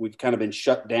though we've kind of been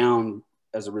shut down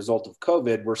as a result of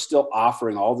COVID, we're still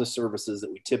offering all the services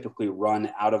that we typically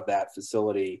run out of that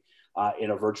facility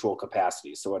in a virtual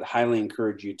capacity. So I'd highly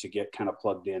encourage you to get kind of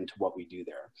plugged into what we do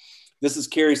there. This is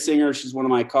Carrie Singer. She's one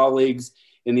of my colleagues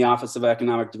in the Office of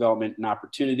Economic Development and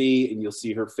Opportunity, and you'll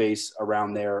see her face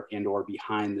around there and or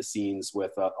behind the scenes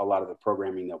with a lot of the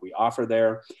programming that we offer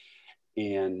there.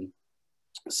 And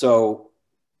so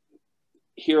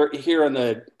here in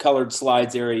the colored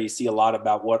slides area, you see a lot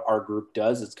about what our group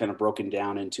does. It's kind of broken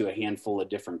down into a handful of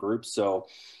different groups. So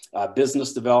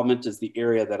business development is the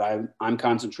area that I'm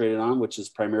concentrated on, which is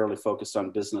primarily focused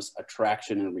on business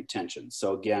attraction and retention.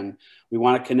 So again, we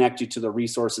want to connect you to the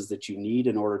resources that you need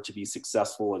in order to be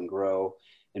successful and grow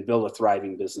and build a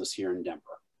thriving business here in Denver.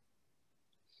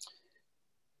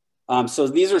 So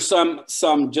these are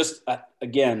some just,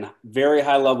 again, very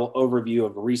high level overview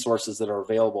of resources that are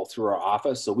available through our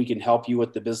office. So we can help you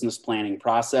with the business planning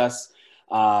process.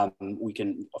 We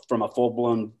can, from a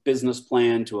full-blown business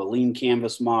plan to a lean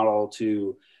canvas model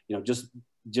to,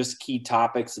 just key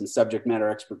topics and subject matter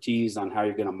expertise on how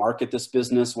you're going to market this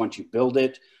business once you build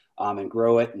it and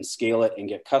grow it and scale it and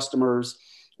get customers.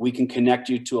 We can connect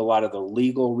you to a lot of the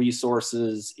legal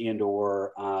resources and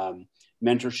or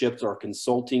mentorships or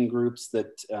consulting groups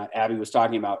that Abby was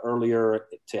talking about earlier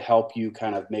to help you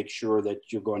kind of make sure that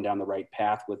you're going down the right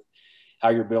path with how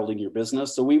you're building your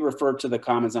business. So we refer to the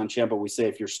Commons on Champa. We say,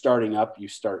 if you're starting up, you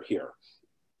start here.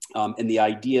 And the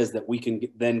idea is that we can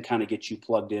then kind of get you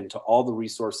plugged into all the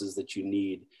resources that you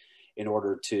need in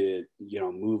order to,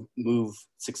 move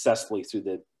successfully through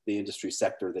the industry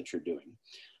sector that you're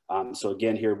doing. So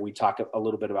again, here we talk a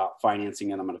little bit about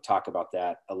financing, and I'm going to talk about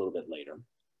that a little bit later.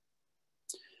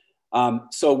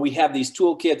 So we have these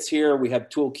toolkits here. We have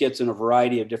toolkits in a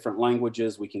variety of different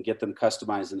languages. We can get them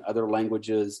customized in other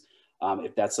languages.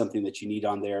 If that's something that you need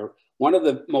on there. One of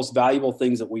the most valuable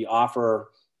things that we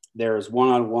offer there is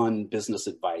one-on-one business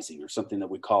advising, or something that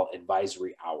we call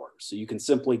advisory hours. So you can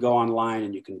simply go online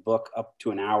and you can book up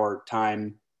to an hour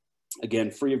time, again,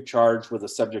 free of charge, with a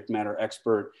subject matter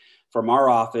expert from our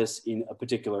office in a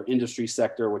particular industry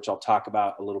sector, which I'll talk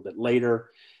about a little bit later.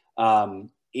 And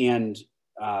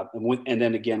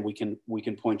then again, we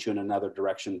can point you in another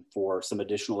direction for some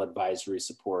additional advisory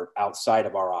support outside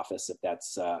of our office, if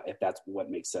that's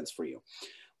what makes sense for you.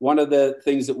 One of the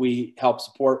things that we help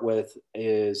support with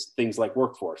is things like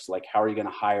workforce, like how are you going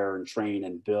to hire and train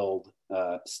and build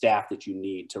staff that you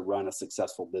need to run a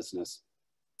successful business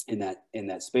in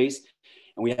that space.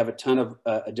 And we have a ton of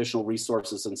additional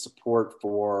resources and support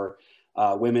for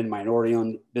women,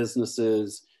 minority-owned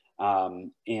businesses,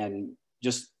 and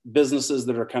just businesses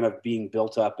that are kind of being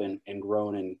built up and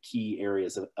grown in key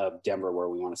areas of Denver where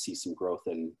we want to see some growth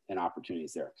and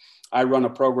opportunities there. I run a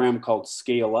program called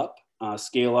Scale Up.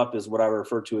 Scale Up is what I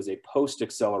refer to as a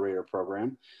post-accelerator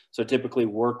program. So I typically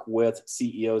work with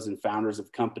CEOs and founders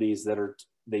of companies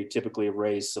they typically have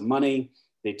raised some money.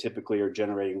 They typically are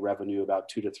generating revenue about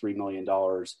 $2 to $3 million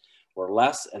or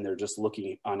less, and they're just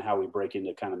looking on how we break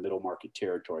into kind of middle market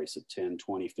territory, so 10,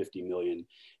 20, 50 million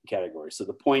categories. So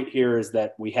the point here is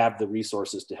that we have the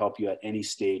resources to help you at any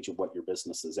stage of what your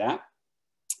business is at.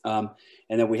 And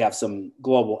then we have some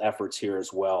global efforts here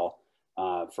as well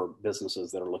for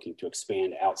businesses that are looking to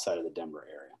expand outside of the Denver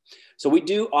area. So we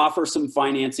do offer some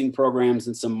financing programs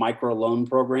and some micro loan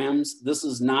programs. This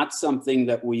is not something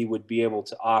that we would be able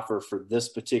to offer for this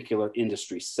particular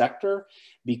industry sector,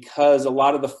 because a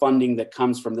lot of the funding that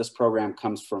comes from this program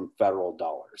comes from federal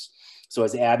dollars. So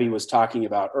as Abby was talking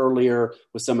about earlier,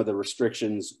 with some of the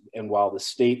restrictions, and while the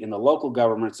state and the local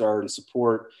governments are in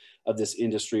support of this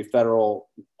industry, federal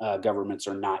governments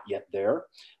are not yet there.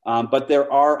 But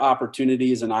there are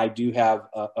opportunities, and I do have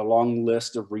a long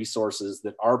list of resources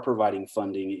that are providing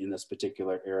funding in this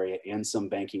particular area, and some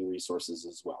banking resources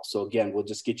as well. So again, we'll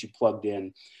just get you plugged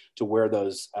in to where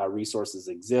those resources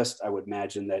exist. I would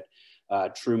imagine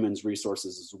that Truman's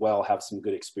resources as well have some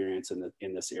good experience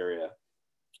in this area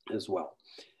as well.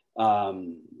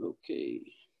 Okay,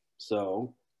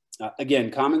 so again,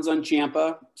 Commons on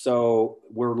Champa. So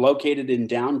we're located in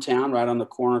downtown, right on the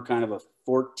corner kind of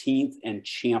 14th and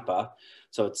Champa.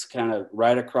 So it's kind of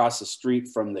right across the street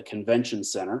from the convention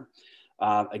center.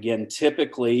 Again,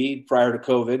 typically prior to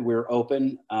COVID, we were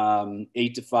open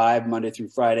 8 to 5, Monday through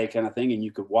Friday kind of thing. And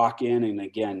you could walk in and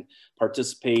again,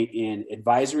 participate in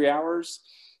advisory hours,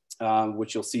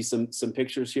 which you'll see some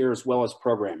pictures here, as well as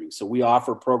programming. So we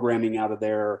offer programming out of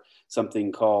there,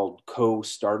 something called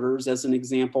Co-Starters as an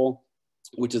example,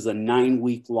 which is a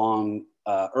 9-week-long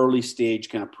early stage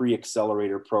kind of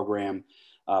pre-accelerator program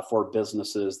for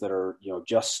businesses that are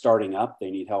just starting up.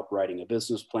 They need help writing a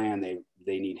business plan.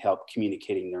 They need help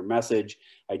communicating their message,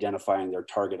 identifying their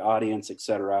target audience, et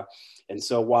cetera. And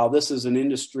so while this is an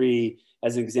industry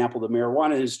as an example, the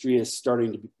marijuana industry is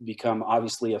starting to become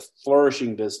obviously a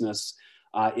flourishing business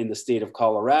in the state of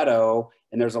Colorado,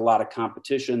 and there's a lot of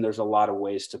competition. There's a lot of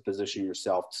ways to position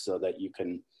yourself so that you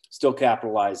can still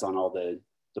capitalize on all the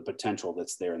potential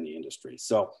that's there in the industry.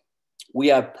 So we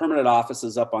have permanent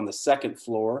offices up on the second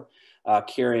floor.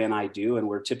 Carrie and I do, and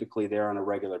we're typically there on a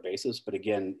regular basis. But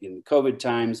again, in COVID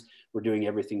times, we're doing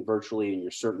everything virtually, and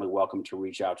you're certainly welcome to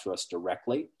reach out to us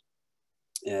directly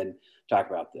and talk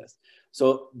about this.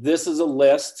 So this is a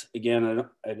list. Again,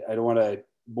 I don't want to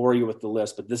bore you with the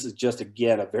list, but this is just,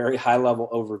 again, a very high level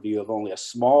overview of only a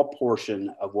small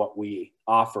portion of what we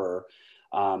offer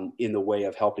in the way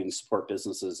of helping support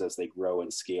businesses as they grow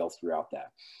and scale throughout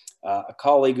that. A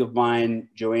colleague of mine,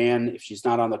 Joanne, if she's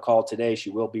not on the call today,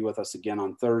 she will be with us again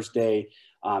on Thursday.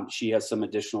 She has some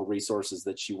additional resources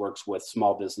that she works with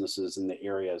small businesses in the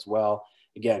area as well.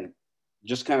 Again,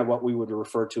 just kind of what we would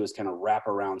refer to as kind of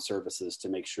wraparound services to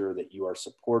make sure that you are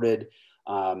supported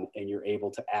and you're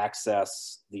able to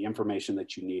access the information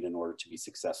that you need in order to be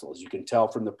successful. As you can tell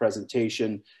from the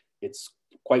presentation, it's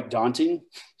quite daunting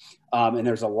and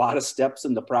there's a lot of steps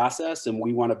in the process, and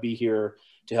we want to be here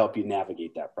to help you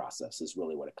navigate that process is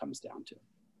really what it comes down to.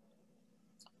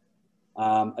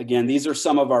 Again, these are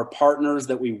some of our partners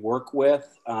that we work with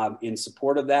in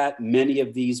support of that. Many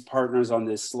of these partners on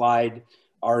this slide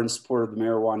are in support of the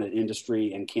marijuana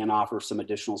industry and can offer some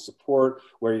additional support,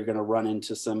 where you're going to run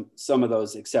into some of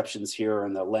those exceptions here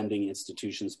in the lending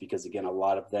institutions, because again, a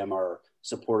lot of them are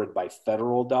supported by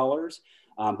federal dollars.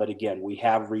 But again, we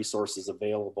have resources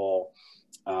available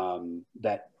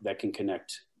that can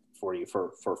connect for you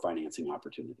for financing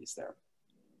opportunities there.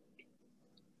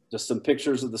 Just some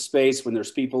pictures of the space when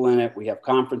there's people in it. We have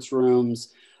conference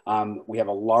rooms. We have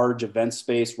a large event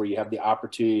space where you have the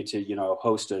opportunity to,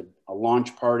 host a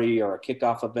launch party or a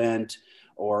kickoff event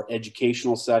or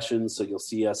educational sessions. So you'll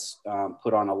see us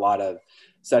put on a lot of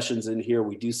sessions in here.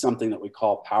 We do something that we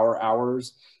call power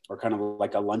hours, or kind of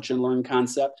like a lunch and learn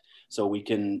concept. So you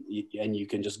can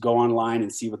just go online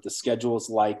and see what the schedule is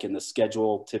like. And the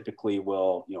schedule typically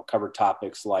will, cover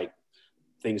topics like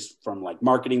things from like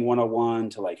marketing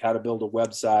 101 to like how to build a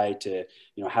website to,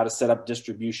 how to set up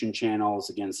distribution channels.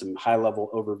 Again, some high level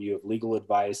overview of legal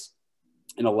advice,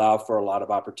 and allow for a lot of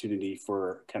opportunity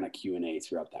for kind of Q&A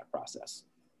throughout that process.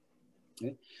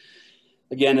 Okay.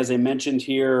 Again, as I mentioned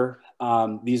here,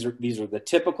 these are the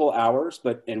typical hours,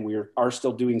 and we are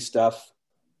still doing stuff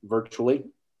virtually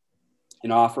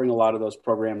and offering a lot of those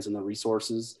programs and the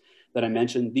resources that I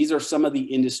mentioned. These are some of the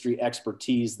industry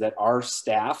expertise that our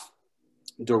staff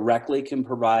directly can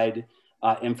provide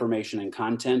information and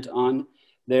content on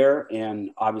there. And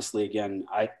obviously, again,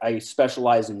 I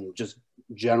specialize in just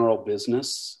general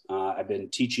business. I've been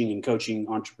teaching and coaching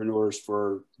entrepreneurs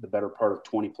for the better part of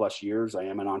 20 plus years. I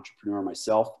am an entrepreneur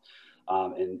myself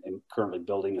and currently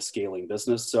building a scaling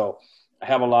business. So I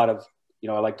have a lot of,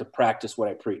 I like to practice what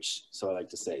I preach. So I like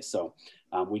to say, so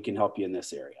we can help you in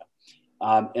this area.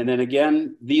 And then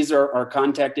again, these are our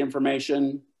contact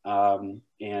information.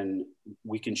 And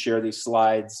we can share these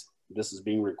slides. This is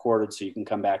being recorded, so you can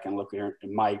come back and look here.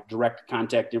 And my direct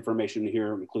contact information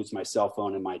here includes my cell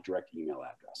phone and my direct email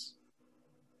address.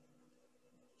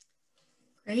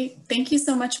 Great. Thank you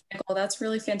so much, Michael. That's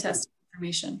really fantastic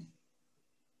information.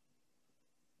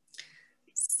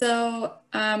 So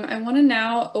I want to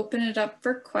now open it up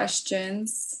for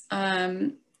questions.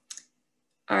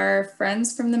 Our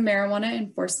friends from the Marijuana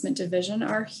Enforcement Division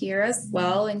are here as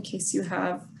well in case you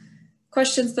have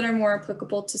questions that are more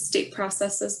applicable to state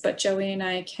processes, but Joey and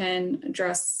I can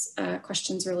address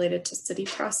questions related to city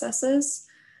processes.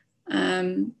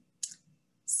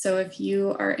 So if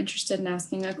you are interested in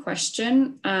asking a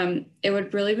question, it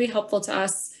would really be helpful to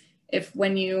us if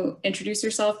when you introduce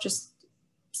yourself, just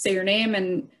say your name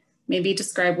and maybe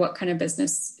describe what kind of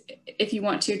business, if you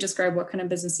want to describe what kind of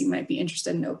business you might be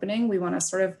interested in opening. We want to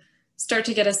sort of start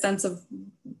to get a sense of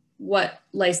what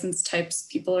license types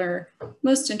people are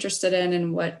most interested in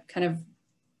and what kind of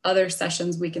other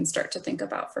sessions we can start to think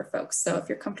about for folks. So if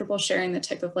you're comfortable sharing the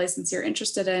type of license you're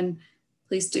interested in,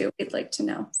 please do. We'd like to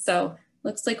know. So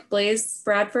looks like Blaze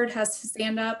Bradford has his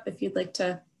hand up if you'd like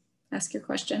to ask your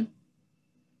question.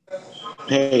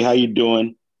 Hey, how you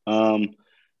doing?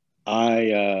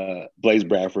 Blaze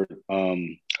Bradford.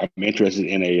 I'm interested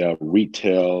in a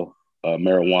retail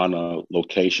marijuana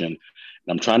location.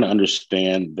 I'm trying to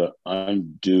understand the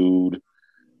undue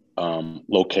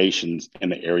locations in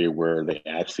the area where they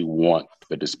actually want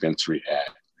the dispensary at.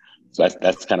 So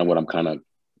that's kind of what I'm kind of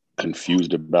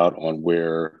confused about, on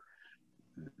where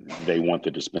they want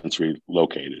the dispensary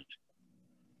located.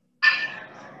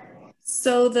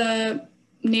 So the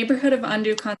neighborhood of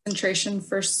undue concentration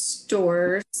for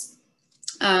stores,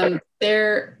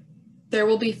 there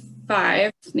will be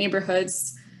 5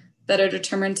 neighborhoods that are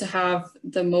determined to have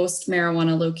the most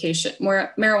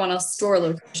marijuana store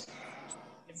locations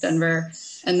in Denver,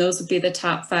 and those would be the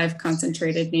top 5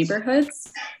 concentrated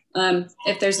neighborhoods.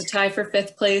 If there's a tie for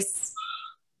 5th place,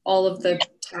 all of the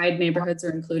tied neighborhoods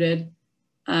are included.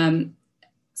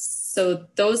 So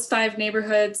those 5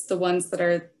 neighborhoods, the ones that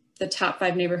are the top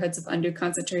 5 neighborhoods of undue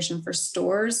concentration for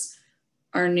stores,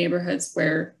 are neighborhoods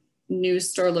where new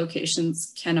store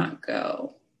locations cannot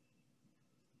go.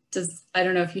 I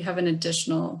don't know if you have an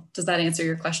additional, does that answer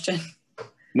your question?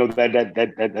 No,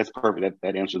 that's perfect.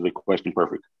 That answers the question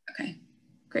perfect. Okay,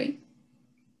 great.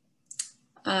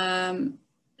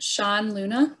 Sean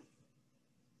Luna.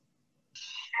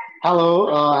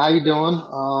 Hello, how you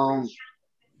doing?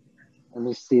 Let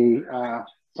me see.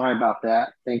 Sorry about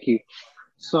that. Thank you.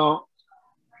 So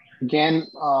again,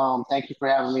 thank you for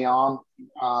having me on.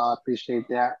 Appreciate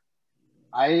that.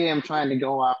 I am trying to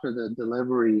go after the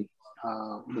delivery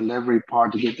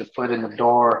part to get the foot in the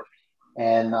door.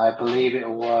 And I believe it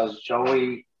was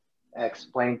Joey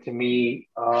explained to me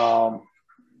that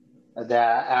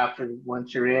after,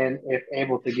 once you're in, if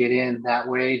able to get in that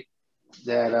way,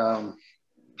 that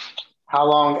how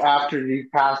long after you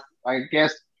pass, I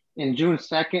guess in June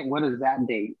 2nd, what is that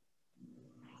date?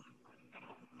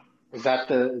 Is that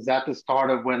the start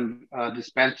of when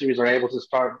dispensaries are able to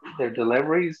start their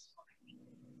deliveries?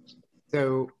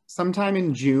 So sometime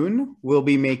in June, we'll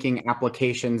be making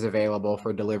applications available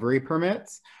for delivery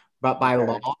permits, but by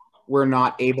law, we're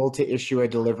not able to issue a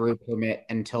delivery permit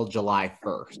until July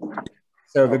 1st.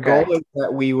 So the goal is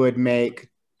that we would make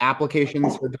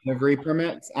applications for delivery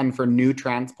permits and for new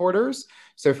transporters.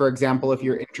 So for example, if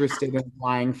you're interested in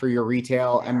applying for your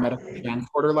retail and medical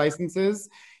transporter licenses,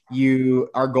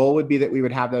 our goal would be that we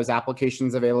would have those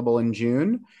applications available in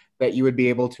June, that you would be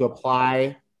able to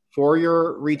apply for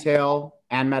your retail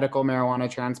and medical marijuana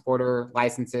transporter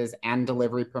licenses and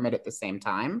delivery permit at the same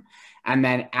time. And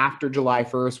then after July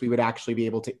 1st, we would actually be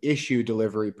able to issue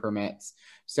delivery permits.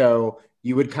 So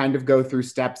you would kind of go through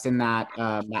steps in that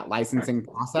licensing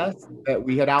process that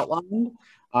we had outlined.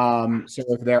 So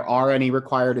if there are any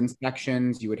required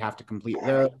inspections, you would have to complete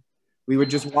those. We would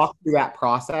just walk through that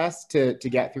process to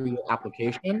get through your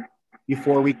application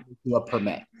before we can do a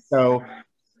permit. So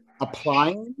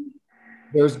applying,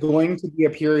 there's going to be a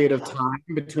period of time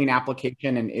between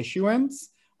application and issuance.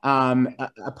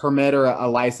 A permit or a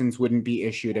license wouldn't be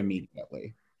issued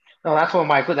immediately. No, that's what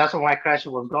my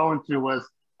question was going to, was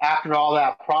after all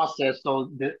that process. So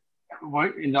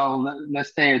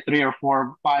let's say a 3 or 4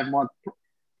 or 5 month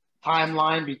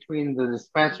timeline between the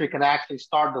dispensary can actually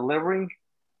start delivering.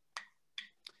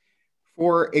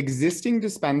 For existing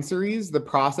dispensaries, the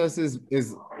process is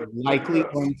likely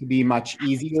going to be much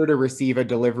easier to receive a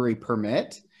delivery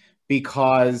permit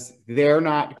because they're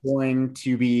not going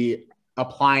to be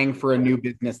applying for a new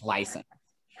business license.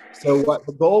 So what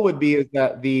the goal would be is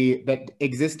that that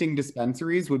existing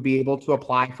dispensaries would be able to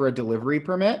apply for a delivery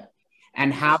permit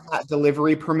and have that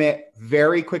delivery permit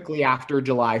very quickly after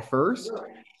July 1st,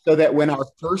 so that when our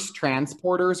first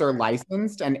transporters are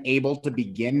licensed and able to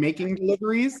begin making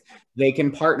deliveries, they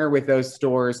can partner with those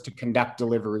stores to conduct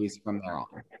deliveries from there on.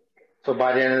 So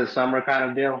by the end of the summer kind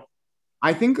of deal?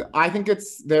 I think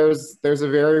there's a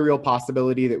very real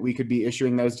possibility that we could be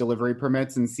issuing those delivery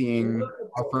permits and seeing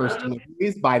our first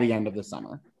deliveries by the end of the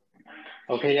summer.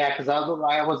 Okay, yeah, because I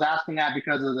was asking that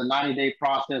because of the 90-day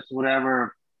process,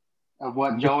 whatever, of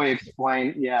what Joey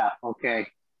explained. Yeah, okay.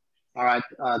 All right,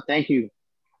 thank you.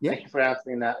 Yeah. Thank you for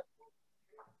asking that.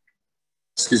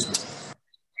 Excuse me.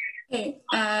 Okay,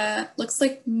 looks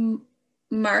like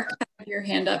Mark had your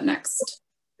hand up next.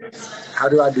 How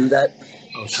do I do that?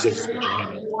 Oh, she didn't put your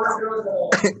hand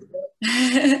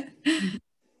up.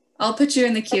 I'll put you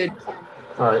in the queue.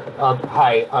 All right.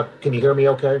 Hi. Can you hear me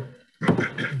okay?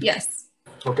 Yes.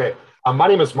 Okay. My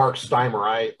name is Mark Steimer.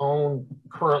 I own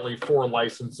currently 4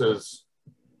 licenses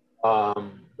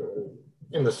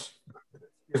in the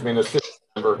city of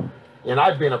Denver, and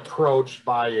I've been approached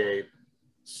by a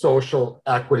social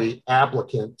equity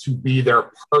applicant to be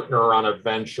their partner on a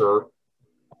venture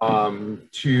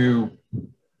to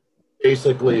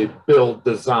basically build,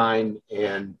 design,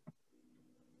 and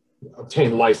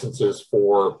obtain licenses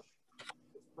for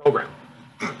the program.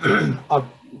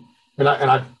 And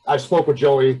I spoke with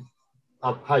Joey.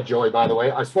 Hi, Joey, by the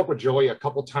way. I spoke with Joey a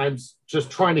couple times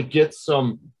just trying to get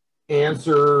some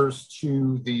answers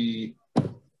to the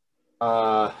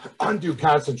undue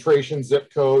concentration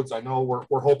zip codes. I know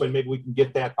we're hoping maybe we can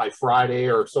get that by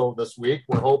Friday or so this week.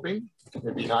 We're hoping.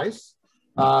 It'd be nice.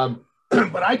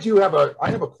 but I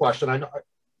have a question. I'm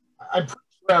pretty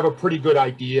sure I have a pretty good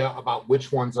idea about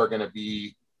which ones are going to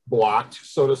be blocked,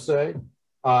 so to say.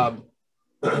 And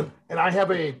I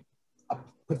have a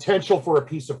potential for a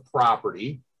piece of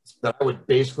property that I would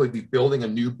basically be building a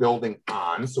new building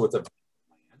on. So it's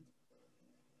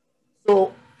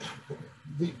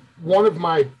one of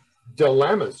my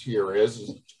dilemmas here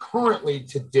is currently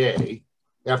today,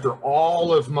 after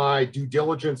all of my due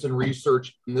diligence and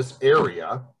research in this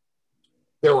area,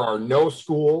 there are no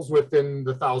schools within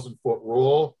the 1,000-foot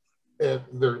rule.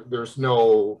 There's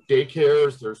no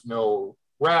daycares, there's no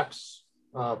recs,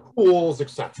 pools,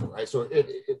 etc. Right? So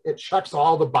it checks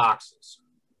all the boxes.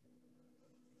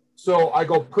 So I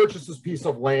go purchase this piece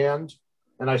of land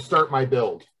and I start my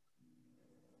build.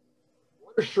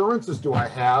 What assurances do I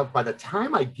have by the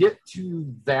time I get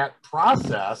to that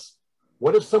process?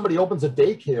 What if somebody opens a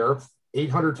daycare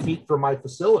 800 feet from my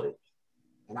facility?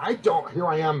 And here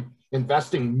I am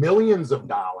investing millions of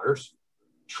dollars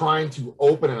trying to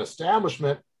open an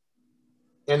establishment,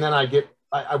 and then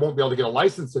I won't be able to get a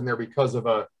license in there because of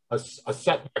a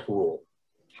setback rule.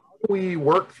 How do we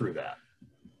work through that?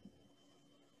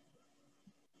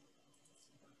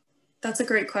 That's a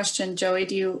great question. Joey,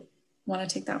 do you want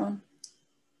to take that one?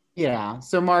 Yeah,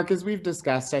 so Mark, as we've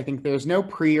discussed, I think there's no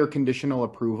pre or conditional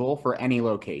approval for any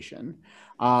location.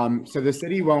 So the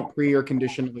city won't pre or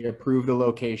conditionally approve the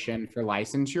location for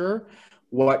licensure.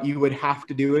 What you would have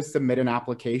to do is submit an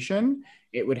application.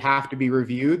 It would have to be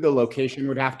reviewed. The location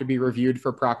would have to be reviewed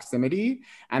for proximity.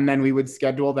 And then we would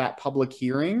schedule that public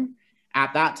hearing.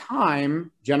 At that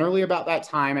time, generally about that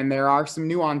time, and there are some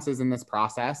nuances in this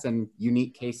process and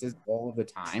unique cases all of the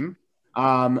time,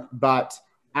 but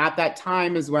at that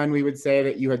time is when we would say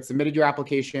that you had submitted your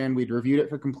application, we'd reviewed it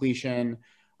for completion,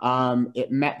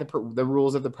 it met the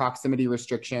rules of the proximity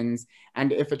restrictions,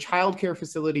 and if a childcare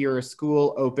facility or a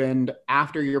school opened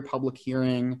after your public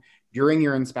hearing, during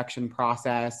your inspection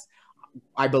process,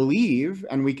 I believe,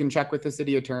 and we can check with the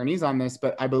city attorneys on this,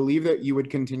 but I believe that you would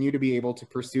continue to be able to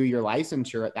pursue your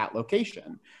licensure at that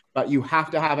location, but you have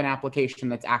to have an application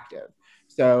that's active.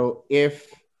 So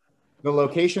if the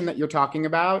location that you're talking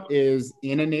about is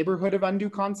in a neighborhood of undue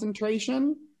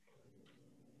concentration,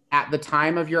 at the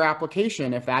time of your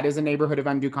application, if that is a neighborhood of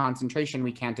undue concentration,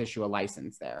 we can't issue a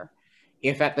license there.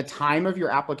 If at the time of your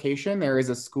application, there is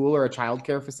a school or a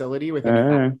childcare facility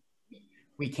within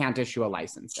we can't issue a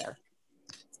license there.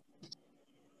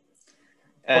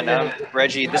 And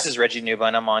Reggie, this is Reggie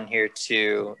Newbun. I'm on here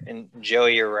too. And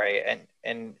Joey, you're right.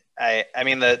 And I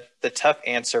mean, the tough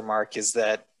answer, Mark, is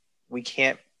that we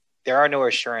can't, there are no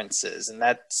assurances. And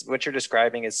that's what you're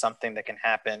describing is something that can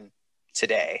happen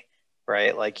today,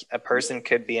 right? Like a person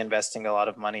could be investing a lot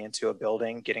of money into a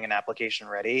building, getting an application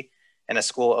ready, and a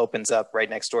school opens up right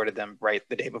next door to them right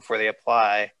the day before they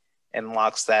apply and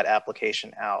locks that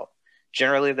application out.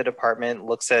 Generally, the department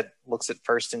looks at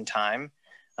first in time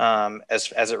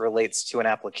as it relates to an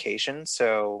application.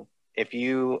 So if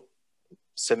you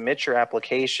submit your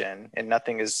application and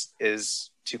nothing is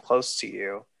too close to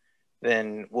you,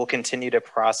 then we'll continue to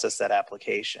process that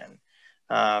application.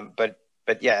 But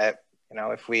yeah, you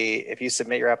know, if you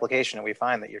submit your application and we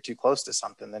find that you're too close to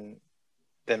something,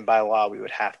 then by law we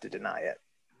would have to deny it.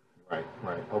 Right.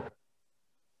 Okay.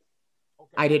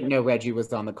 I didn't know Reggie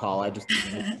was on the call. I just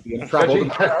didn't be in trouble. All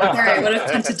right, what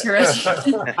if tempted to Reggie?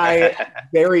 I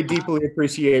very deeply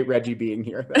appreciate Reggie being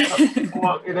here.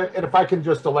 Well, and if I can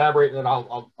just elaborate, and then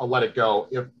I'll let it go.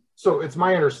 So it's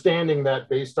my understanding that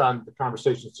based on the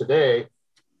conversations today,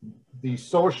 the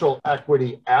social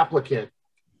equity applicant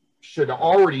should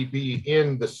already be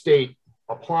in the state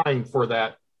applying for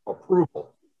that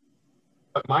approval.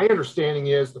 But my understanding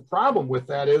is the problem with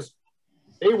that is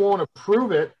they won't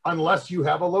approve it unless you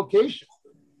have a location.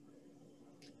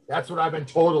 That's what I've been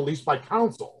told, at least by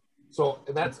council. So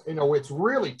that's, you know, it's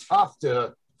really tough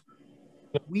to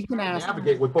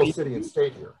navigate with both city and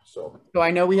state here. So I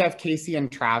know we have Casey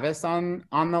and Travis on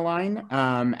the line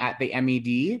at the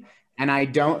MED, and I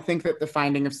don't think that the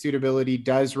finding of suitability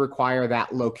does require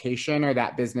that location or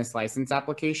that business license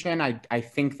application. I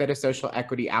think that a social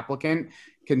equity applicant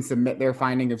can submit their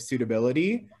finding of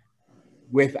suitability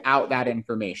without that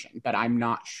information, but I'm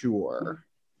not sure.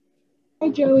 Hi,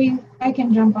 Joey. I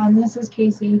can jump on. This is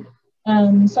Casey.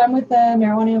 So I'm with the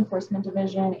Marijuana Enforcement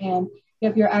Division, and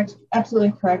yep, you're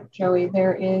absolutely correct, Joey.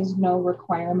 There is no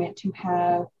requirement to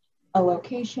have a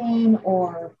location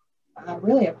or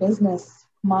really a business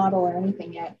model or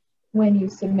anything yet when you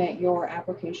submit your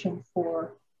application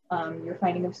for your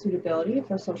finding of suitability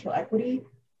for social equity.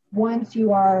 Once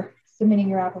you are submitting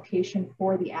your application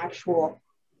for the actual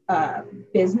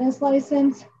business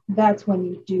license, that's when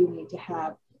you do need to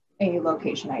have a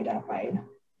location identified.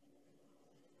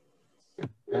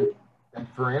 Thank you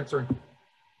for answering.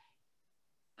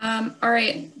 All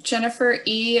right, Jennifer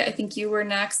E., I think you were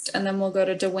next, and then we'll go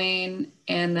to Dwayne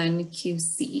and then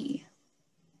QC.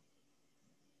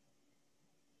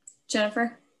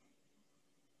 Jennifer?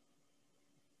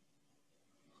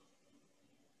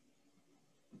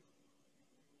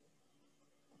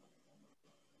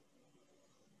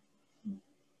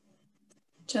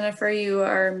 Jennifer, you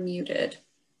are muted.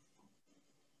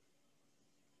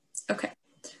 Okay,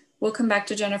 we'll come back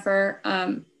to Jennifer.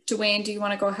 Dwayne, do you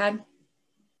want to go ahead?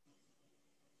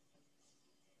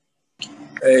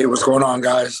 Hey, what's going on,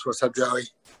 guys? What's up, Joey?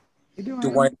 You doing?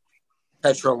 Dwayne,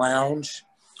 Petra Lounge.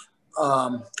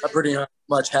 I pretty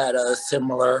much had a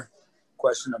similar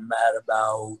question to Matt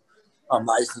about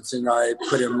licensing. I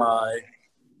put in my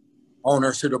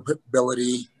owner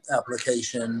suitability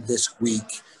application this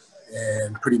week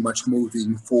and pretty much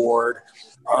moving forward.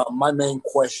 My main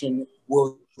question,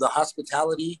 will the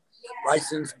hospitality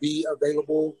license be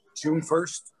available June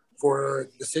 1st for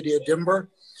the city of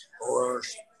Denver? Or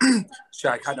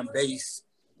should I kind of base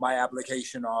my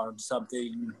application on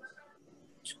something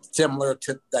similar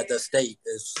to that the state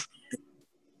is?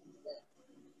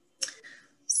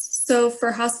 So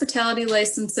for hospitality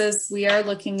licenses, we are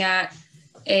looking at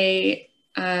a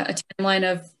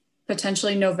timeline of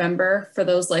potentially November for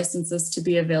those licenses to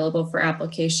be available for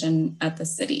application at the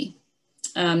city.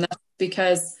 That's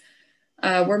because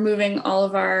we're moving all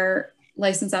of our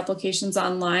license applications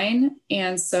online.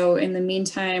 And so in the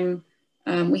meantime,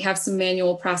 we have some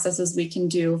manual processes we can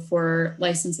do for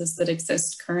licenses that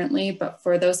exist currently, but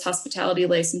for those hospitality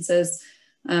licenses,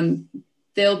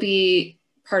 they'll be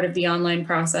part of the online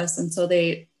process. And so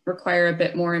they require a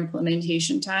bit more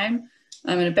implementation time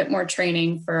and a bit more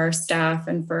training for our staff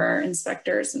and for our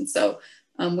inspectors. And so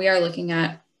we are looking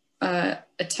at a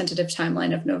tentative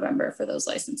timeline of November for those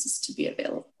licenses to be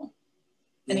available.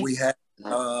 We have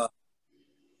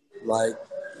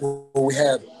we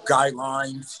have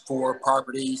guidelines for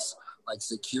properties like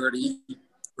security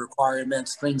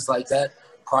requirements, things like that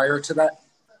prior to that?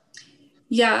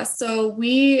 Yeah, so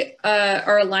we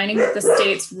are aligning with the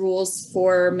state's rules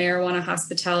for marijuana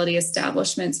hospitality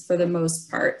establishments for the most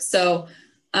part. So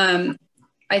I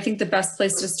think the best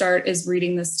place to start is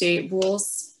reading the state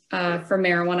rules for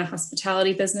marijuana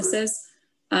hospitality businesses.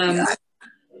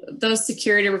 Those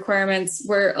security requirements,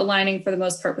 we're aligning for the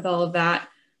most part with all of that.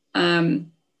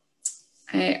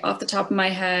 Off the top of my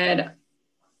head,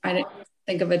 I didn't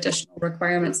think of additional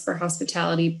requirements for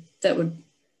hospitality that would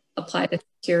apply to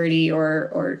security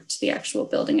or to the actual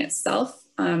building itself.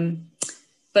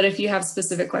 But if you have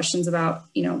specific questions about,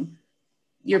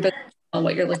 your business,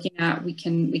 what you're looking at, we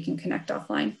can connect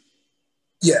offline.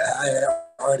 Yeah, I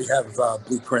already have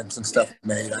blueprints and stuff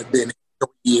made. I've been here 3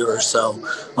 years, so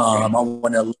I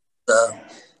want to look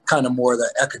at kind of more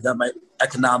the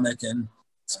economic and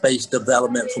space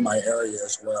development for my area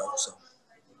as well. So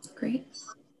great.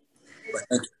 But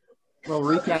thank you. Well,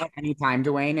 reach out anytime,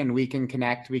 Dwayne, and we can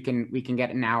connect. We can get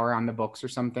an hour on the books or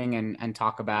something and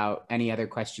talk about any other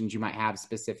questions you might have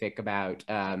specific about,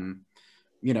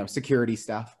 security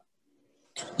stuff.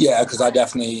 Yeah, because I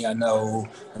know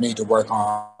I need to work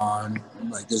on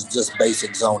like this just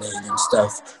basic zoning and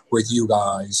stuff with you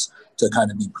guys to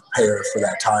kind of be prepared for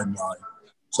that timeline.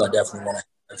 So I definitely want to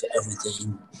have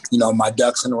everything, my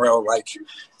ducks in a row like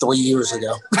 3 years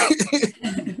ago.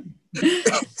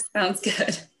 Sounds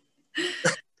good.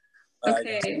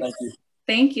 Okay. Thank you.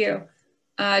 Thank you.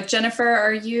 Jennifer,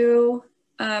 are you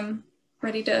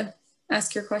ready to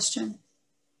ask your question?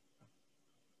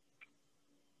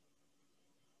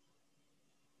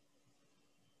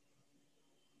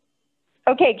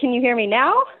 Okay, can you hear me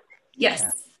now? Yes.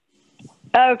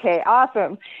 Okay,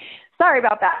 awesome. Sorry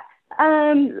about that.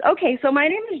 Okay, so my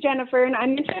name is Jennifer, and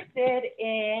I'm interested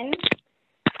in...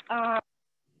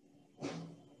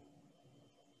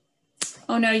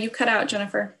 Oh no, you cut out,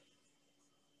 Jennifer.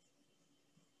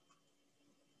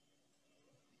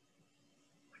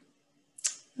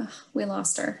 Ugh, we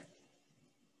lost her.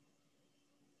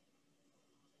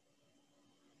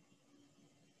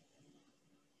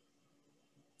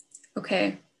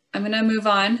 Okay, I'm gonna move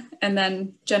on, and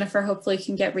then Jennifer hopefully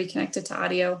can get reconnected to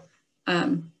audio.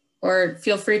 Or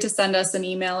feel free to send us an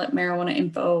email at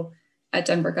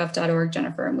marijuanainfo@denvergov.org,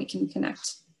 Jennifer, and we can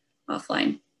connect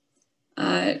offline.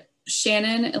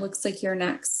 Shannon, it looks like you're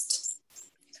next.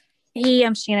 Hey,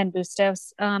 I'm Shannon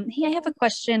Bustos. Hey, I have a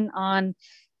question on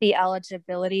the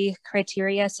eligibility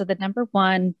criteria. So the number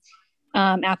one,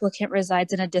 applicant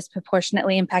resides in a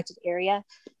disproportionately impacted area.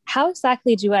 How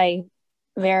exactly do I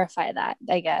verify that,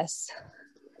 I guess?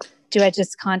 Do I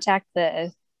just contact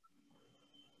the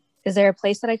is there a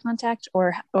place that I contact,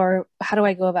 or how do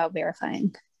I go about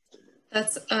verifying?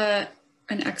 That's an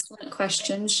excellent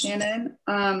question, Shannon.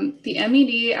 The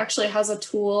MED actually has a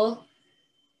tool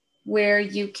where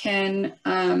you can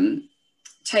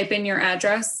type in your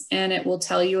address and it will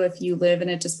tell you if you live in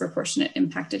a disproportionate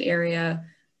impacted area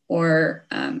or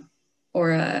a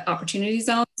opportunity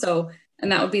zone. So,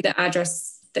 and that would be the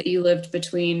address that you lived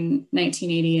between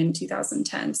 1980 and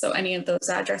 2010. So any of those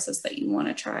addresses that you want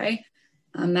to try,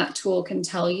 that tool can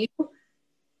tell you.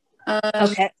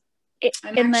 Okay.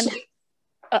 And then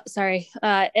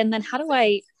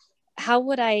how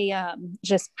would I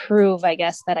just prove, I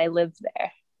guess, that I lived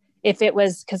there? If it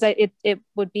was, because it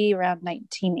would be around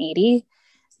 1980.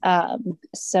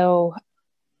 So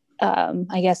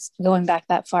I guess going back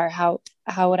that far, how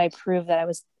would I prove that I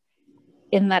was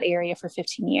in that area for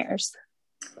 15 years?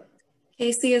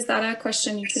 Casey, is that a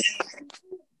question you could?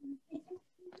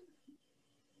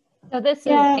 So this is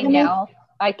Danielle.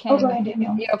 I can. Oh, go ahead,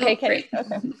 Danielle. Okay, Kate.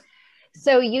 Okay.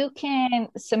 So you can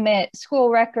submit school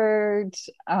records,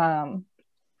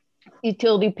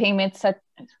 utility payments,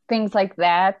 things like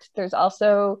that. There's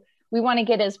also, we want to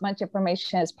get as much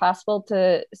information as possible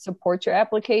to support your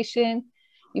application.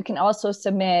 You can also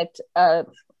submit a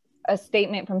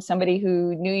statement from somebody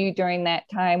who knew you during that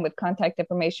time with contact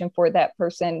information for that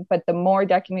person. But the more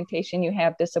documentation you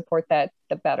have to support that,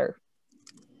 the better.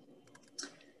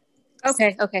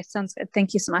 Okay, sounds good.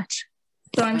 Thank you so much.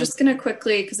 So I'm just going to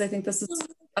quickly, because I think this is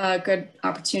a good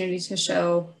opportunity to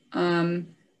show,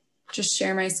 just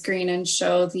share my screen and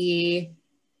show the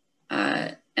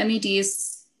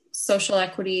MED's Social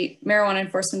Equity, Marijuana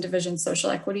Enforcement Division Social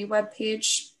Equity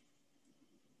webpage.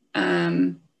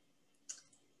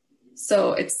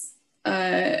 So it's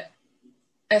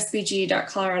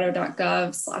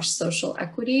sbg.colorado.gov/social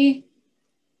equity.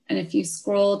 And if you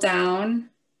scroll down,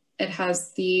 it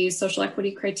has the social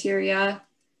equity criteria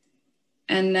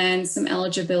and then some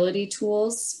eligibility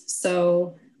tools.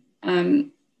 So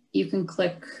you can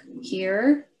click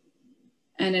here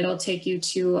and it'll take you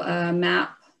to a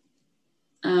map.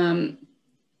 And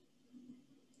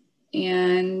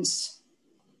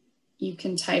you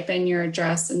can type in your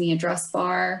address in the address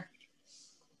bar.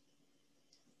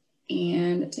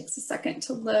 And it takes a second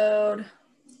to load.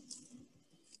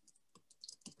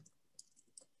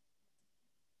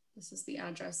 This is the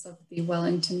address of the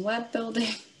Wellington Webb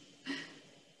Building.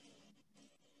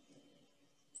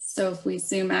 So if we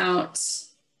zoom out,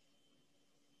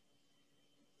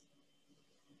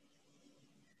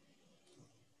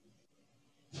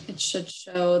 it should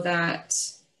show that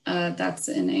that's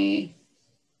in a,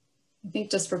 I think,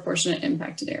 disproportionate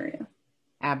impacted area.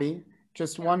 Abby,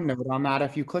 just one note on that.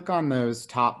 If you click on those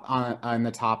on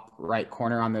the top right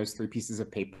corner on those 3 pieces of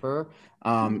paper,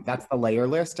 that's the layer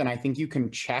list. And I think you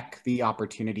can check the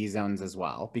opportunity zones as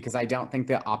well, because I don't think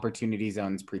the opportunity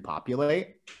zones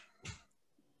pre-populate.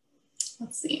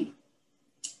 Let's see.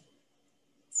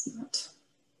 It's not.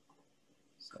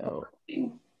 So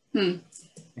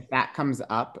if that comes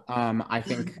up, I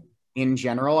think in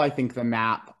general, I think the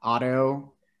map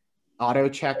auto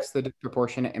checks the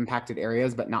disproportionate impacted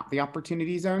areas, but not the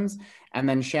opportunity zones. And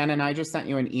then Shannon, I just sent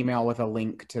you an email with a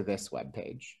link to this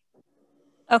webpage.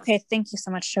 Okay, thank you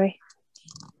so much, Joey.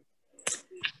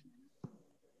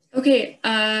 Okay,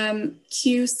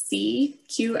 Q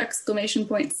exclamation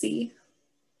point C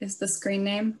is the screen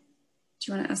name.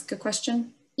 Do you want to ask a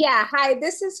question? Yeah, hi,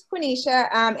 this is Quenisha,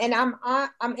 and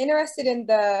I'm interested in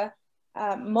the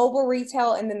mobile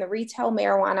retail and then the retail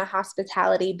marijuana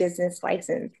hospitality business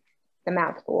license, the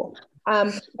mouthful.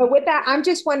 But with that, I'm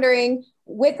just wondering,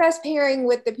 with us pairing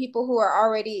with the people who are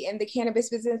already in the cannabis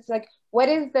business, like, what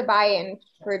is the buy-in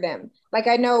for them? Like,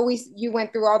 I know you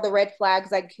went through all the red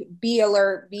flags, like be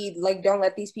alert, be like, don't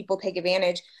let these people take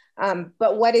advantage.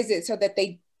 But what is it so that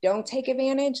they don't take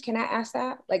advantage? Can I ask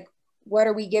that? Like, what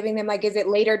are we giving them? Like, is it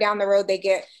later down the road they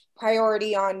get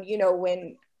priority on, you know,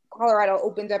 when Colorado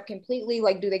opens up completely?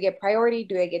 Like, do they get priority?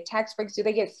 Do they get tax breaks? Do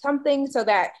they get something so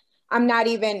that I'm not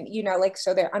even, you know, like,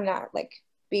 so that I'm not like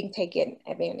being taken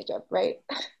advantage of, right?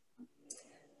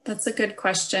 That's a good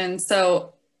question.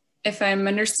 So if I'm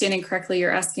understanding correctly, you're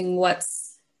asking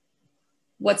what's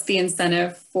the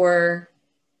incentive for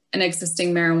an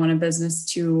existing marijuana business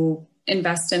to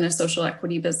invest in a social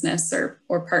equity business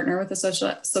or partner with a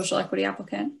social equity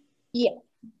applicant? Yeah.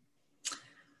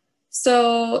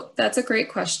 So that's a great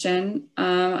question.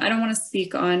 I don't want to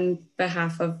speak on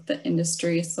behalf of the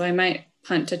industry, so I might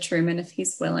punt to Truman if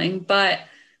he's willing, but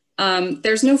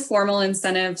there's no formal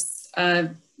incentives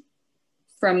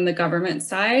from the government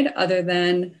side other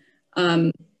than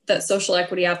that social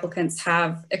equity applicants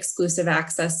have exclusive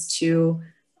access to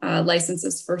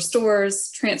licenses for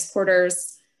stores,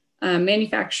 transporters,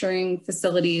 manufacturing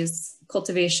facilities,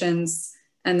 cultivations,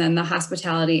 and then the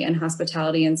hospitality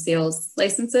and sales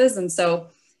licenses. And so,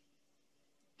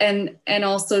 and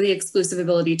also the exclusive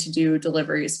ability to do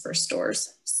deliveries for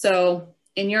stores. So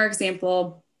in your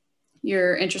example,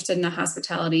 you're interested in a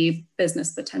hospitality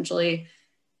business potentially.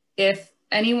 If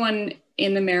anyone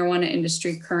in the marijuana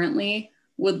industry currently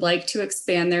would like to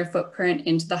expand their footprint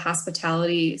into the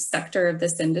hospitality sector of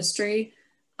this industry,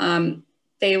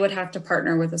 they would have to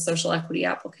partner with a social equity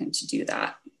applicant to do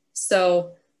that.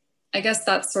 So I guess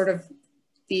that's sort of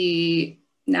the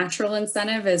natural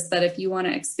incentive, is that if you want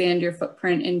to expand your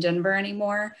footprint in Denver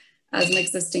anymore as an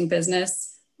existing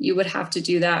business, you would have to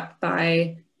do that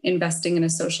by investing in a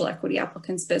social equity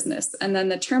applicant's business. And then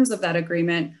the terms of that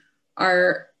agreement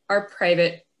are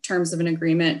private terms of an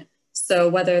agreement. So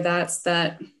whether that's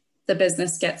that the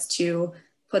business gets to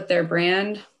put their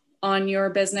brand on your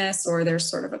business, or there's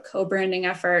sort of a co-branding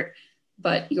effort,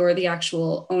 but you're the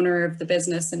actual owner of the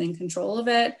business and in control of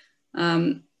it.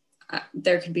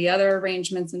 There could be other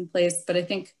arrangements in place, but I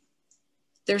think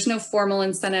there's no formal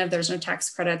incentive, there's no tax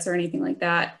credits or anything like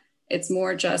that. It's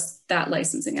more just that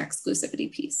licensing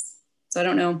exclusivity piece. So I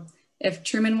don't know if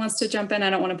Truman wants to jump in. I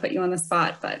don't want to put you on the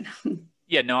spot, but.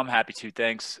 Yeah, no, I'm happy to.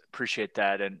 Thanks. Appreciate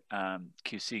that. And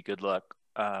QC, good luck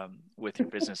with your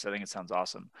business. I think it sounds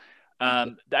awesome.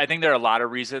 I think there are a lot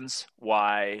of reasons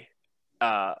why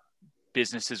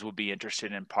businesses will be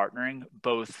interested in partnering,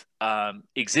 both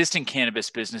existing cannabis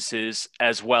businesses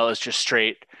as well as just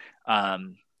straight,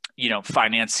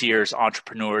 financiers,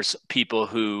 entrepreneurs, people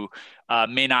who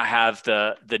may not have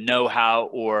the know-how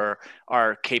or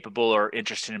are capable or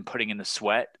interested in putting in the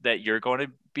sweat that you're going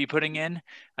to be putting in.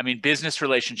 I mean, business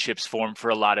relationships form for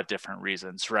a lot of different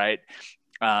reasons, right?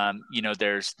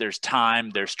 There's time,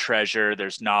 there's treasure,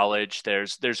 there's knowledge,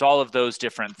 there's all of those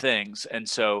different things. And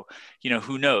so,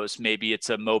 who knows, maybe it's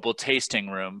a mobile tasting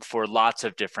room for lots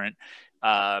of different,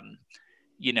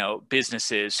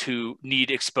 businesses who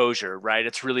need exposure, right?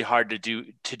 It's really hard to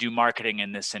do marketing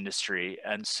in this industry.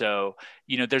 And so,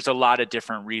 there's a lot of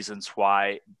different reasons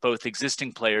why both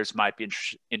existing players might be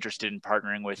interested in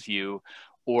partnering with you,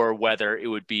 or whether it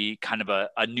would be kind of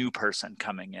a new person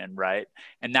coming in, right?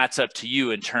 And that's up to you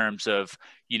in terms of,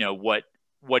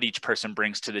 what each person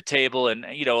brings to the table. And,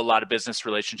 a lot of business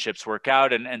relationships work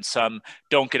out and some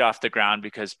don't get off the ground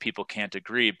because people can't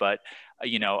agree. But,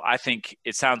 I think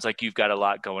it sounds like you've got a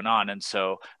lot going on. And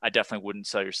so I definitely wouldn't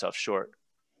sell yourself short.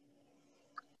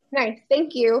 Nice,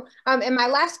 thank you. And my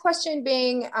last question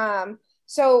being,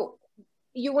 so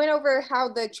you went over how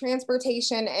the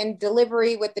transportation and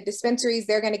delivery with the dispensaries,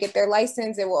 they're going to get their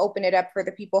license. It will open it up for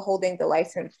the people holding the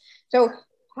license. So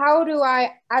how do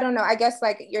I don't know, I guess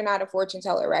like you're not a fortune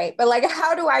teller, right? But like,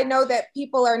 how do I know that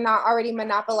people are not already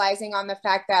monopolizing on the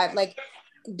fact that like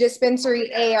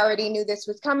dispensary A already knew this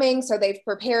was coming, so they've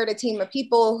prepared a team of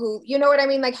people who, you know what I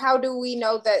mean? Like, how do we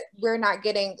know that we're not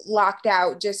getting locked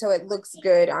out just so it looks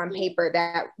good on paper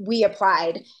that we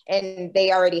applied and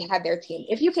they already had their team?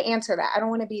 If you could answer that, I don't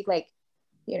want to be like,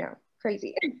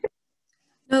 crazy.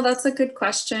 No, that's a good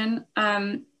question.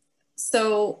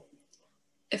 So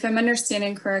if I'm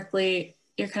understanding correctly,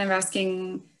 you're kind of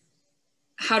asking,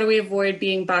 how do we avoid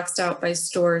being boxed out by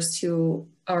stores who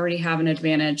already have an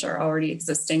advantage, are already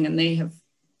existing, and they have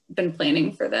been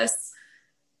planning for this?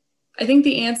 I think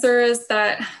the answer is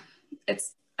that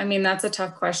that's a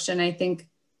tough question. I think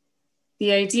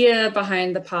the idea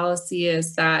behind the policy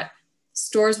is that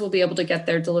stores will be able to get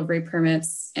their delivery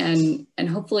permits and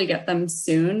hopefully get them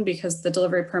soon, because the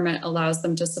delivery permit allows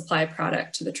them to supply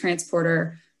product to the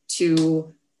transporter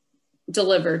to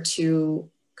deliver to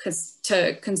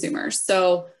consumers.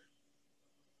 So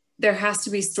there has to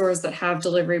be stores that have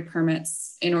delivery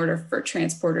permits in order for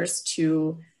transporters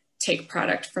to take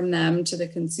product from them to the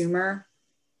consumer.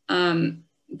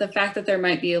 The fact that there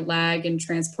might be a lag in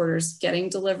transporters getting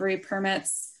delivery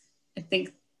permits, I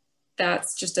think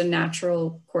that's just a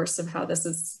natural course of how this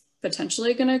is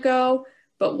potentially going to go.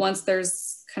 But once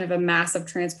there's kind of a mass of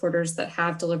transporters that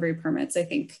have delivery permits, I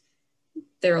think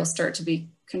there will start to be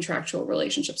contractual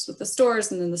relationships with the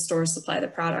stores, and then the stores supply the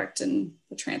product and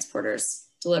the transporters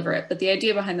deliver it. But the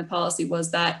idea behind the policy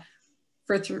was that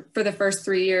for the first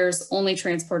 3 years, only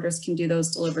transporters can do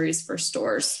those deliveries for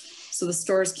stores. So the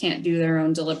stores can't do their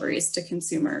own deliveries to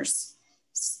consumers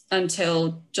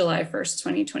until July 1st,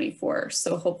 2024.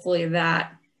 So hopefully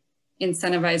that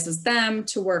incentivizes them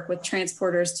to work with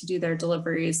transporters to do their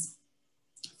deliveries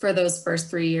for those first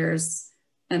 3 years.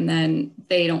 And then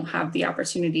they don't have the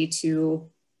opportunity to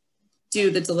do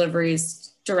the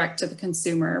deliveries direct to the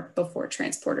consumer before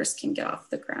transporters can get off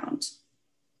the ground.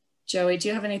 Joey, do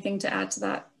you have anything to add to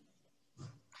that?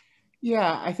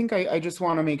 Yeah, I think I just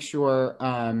want to make sure,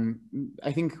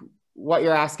 I think what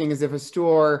you're asking is if a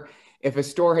store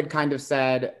had kind of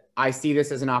said, I see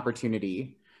this as an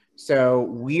opportunity, so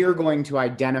we're going to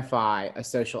identify a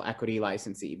social equity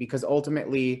licensee, because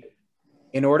ultimately,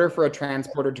 in order for a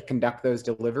transporter to conduct those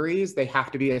deliveries, they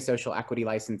have to be a social equity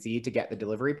licensee to get the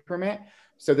delivery permit.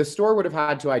 So the store would have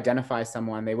had to identify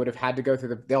someone. They would have had to go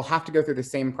through they'll have to go through the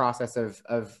same process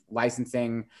of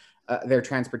licensing their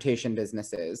transportation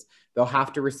businesses. They'll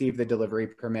have to receive the delivery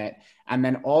permit, and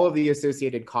then all of the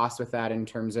associated costs with that in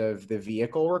terms of the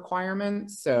vehicle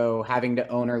requirements. So having to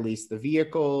own or lease the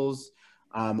vehicles,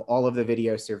 all of the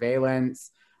video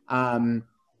surveillance.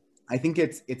 I think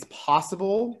it's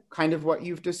possible, kind of what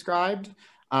you've described.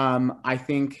 I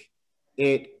think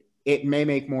it may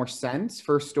make more sense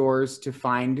for stores to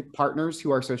find partners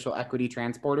who are social equity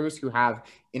transporters who have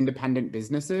independent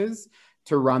businesses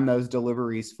to run those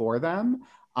deliveries for them,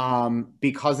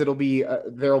 because there'll be a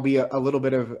little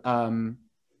bit of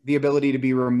the ability to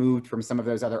be removed from some of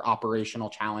those other operational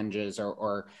challenges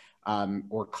or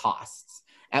costs,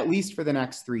 at least for the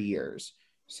next 3 years.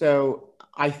 So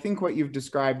I think what you've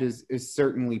described is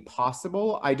certainly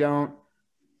possible.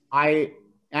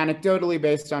 Anecdotally,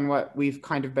 based on what we've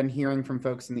kind of been hearing from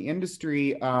folks in the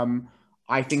industry,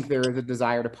 I think there is a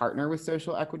desire to partner with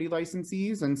social equity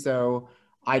licensees. And so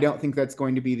I don't think that's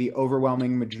going to be the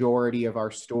overwhelming majority of our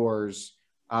stores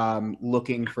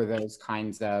looking for those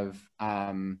kinds of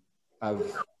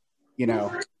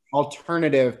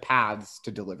alternative paths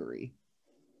to delivery.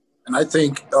 And I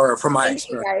think, or from my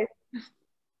experience,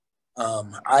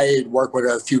 I work with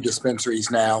a few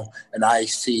dispensaries now, and I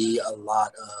see a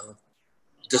lot of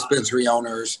dispensary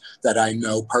owners that I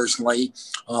know personally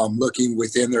looking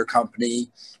within their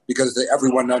company, because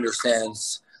everyone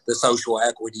understands the social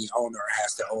equity owner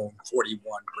has to own 41%,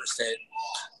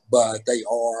 but they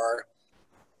are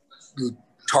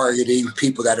targeting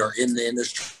people that are in the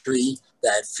industry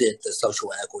that fit the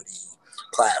social equity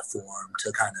platform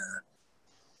to kind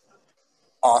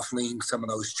of offload some of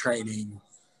those training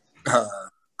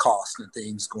costs and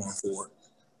things going forward.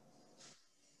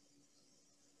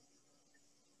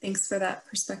 Thanks for that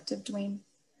perspective, Dwayne.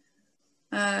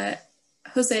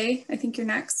 Jose, I think you're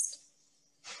next.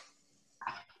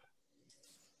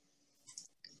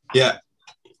 Yeah,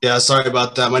 sorry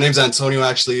about that. My name's Antonio,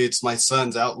 actually. It's my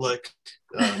son's Outlook.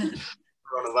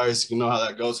 Coronavirus, you know how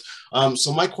that goes.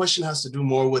 So my question has to do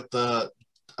more with the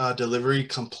delivery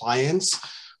compliance.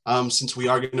 Since we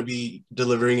are going to be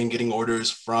delivering and getting orders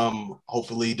from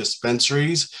hopefully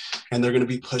dispensaries, and they're going to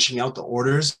be pushing out the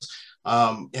orders,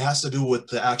 it has to do with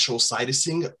the actual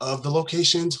siting of the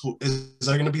locations. Is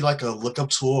there going to be like a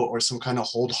lookup tool or some kind of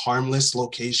hold harmless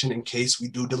location in case we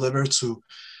do deliver to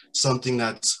something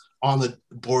that's on the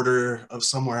border of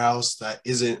somewhere else that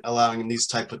isn't allowing these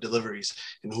type of deliveries,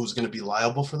 and who's going to be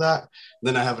liable for that? And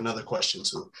then I have another question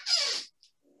too.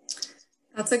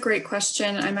 That's a great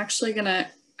question. I'm actually going to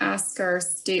ask our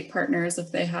state partners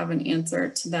if they have an answer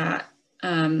to that.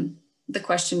 The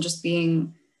question just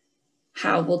being,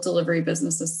 how will delivery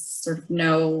businesses sort of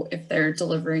know if they're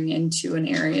delivering into an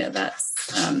area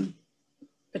that's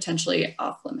potentially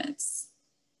off limits,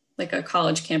 like a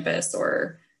college campus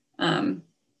or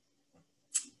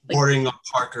boarding a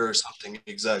Parker or something?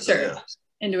 Exactly. Sure. Yeah.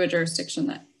 Into a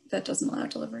jurisdiction that doesn't allow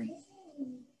delivery.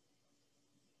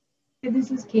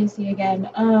 This is Casey again.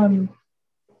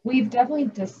 We've definitely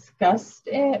discussed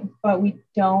it, but we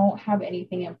don't have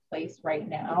anything in place right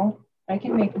now. I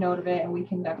can make note of it, and we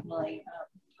can definitely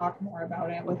talk more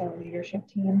about it with our leadership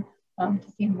team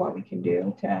to see what we can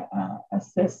do to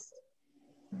assist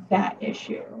that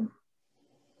issue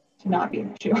to not be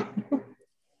an issue.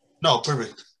 No,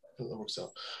 perfect. That works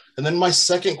out. And then my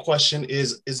second question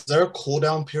is there a cool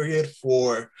down period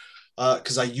for,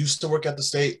 because I used to work at the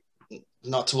state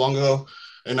not too long ago,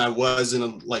 and I was in a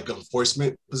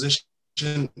enforcement position.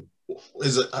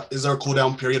 Is there a cool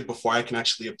down period before I can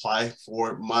actually apply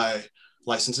for my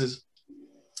licenses?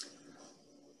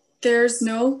 There's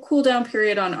no cool down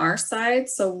period on our side,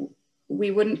 so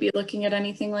we wouldn't be looking at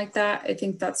anything like that. I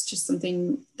think that's just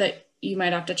something that you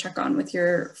might have to check on with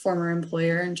your former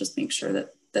employer and just make sure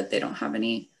that they don't have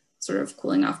any sort of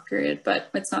cooling off period,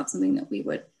 but it's not something that we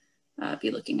would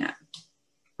be looking at.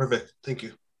 Perfect, thank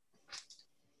you.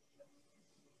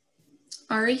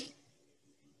 Ari?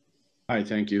 Hi,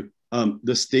 thank you.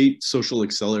 The State Social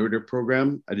Accelerator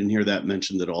Program, I didn't hear that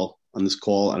mentioned at all on this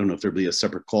call. I don't know if there'll be a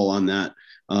separate call on that.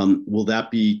 Will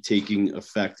that be taking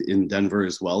effect in Denver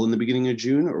as well in the beginning of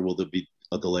June, or will there be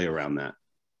a delay around that?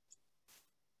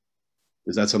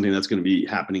 Is that something that's going to be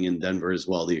happening in Denver as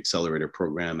well, the accelerator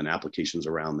program and applications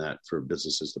around that for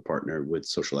businesses to partner with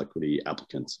social equity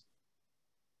applicants?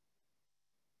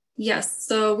 Yes,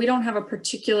 so we don't have a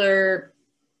particular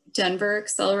Denver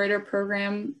accelerator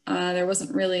program. There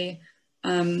wasn't really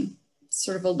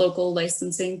sort of a local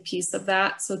licensing piece of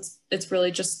that. So it's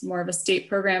really just more of a state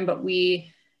program, but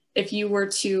if you were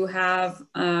to have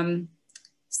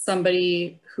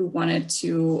somebody who wanted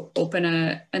to open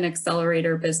an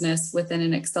accelerator business within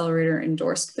an accelerator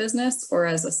endorsed business or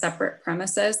as a separate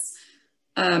premises,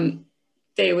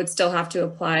 they would still have to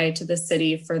apply to the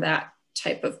city for that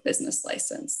type of business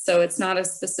license. So it's not a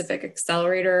specific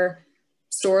accelerator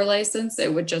store license.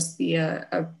 It would just be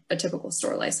a typical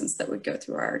store license that would go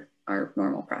through our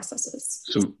normal processes.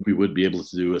 So we would be able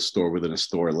to do a store within a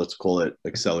store, let's call it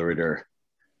accelerator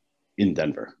in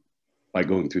Denver, by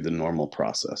going through the normal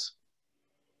process.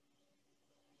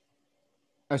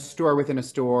 A store within a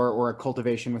store, or a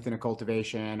cultivation within a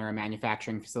cultivation, or a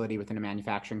manufacturing facility within a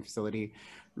manufacturing facility.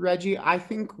 Reggie, I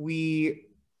think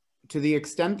to the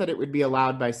extent that it would be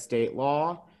allowed by state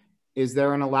law, is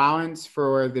there an allowance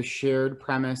for the shared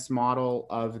premise model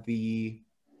of the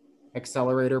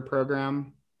accelerator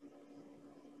program?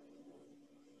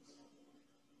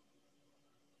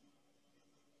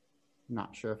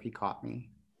 Not sure if he caught me.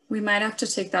 We might have to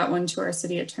take that one to our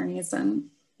city attorneys and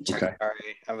check. Okay.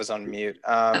 Sorry, I was on mute.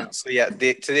 So yeah,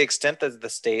 to the extent that the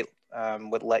state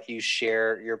would let you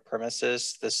share your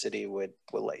premises, the city would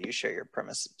let you share your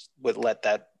premises, would let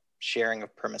that sharing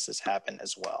of premises happen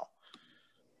as well.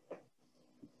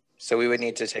 So we would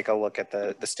need to take a look at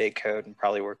the state code and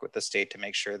probably work with the state to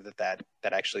make sure that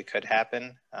actually could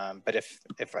happen. But if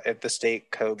the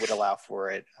state code would allow for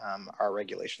it, our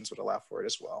regulations would allow for it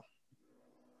as well.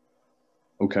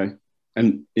 Okay.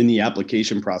 And in the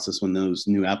application process, when those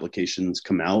new applications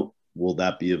come out, will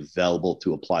that be available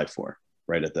to apply for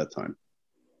right at that time?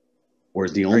 Or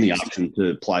is the only option to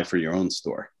apply for your own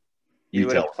store? You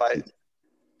would apply.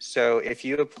 So if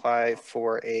you apply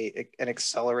for an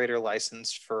accelerator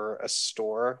license for a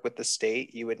store with the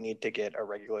state, you would need to get a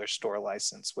regular store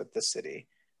license with the city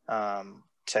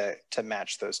to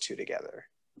match those two together.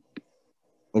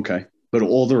 Okay. But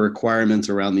all the requirements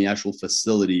around the actual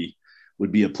facility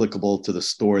would be applicable to the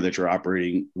store that you're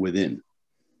operating within,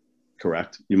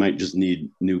 correct? You might just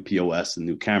need new POS and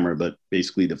new camera, but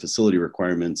basically the facility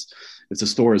requirements, if the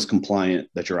store is compliant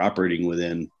that you're operating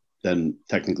within, then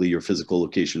technically your physical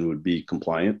location would be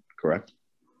compliant, correct?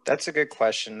 That's a good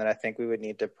question that I think we would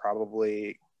need to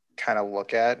probably kind of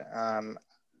look at.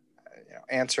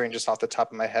 Answering just off the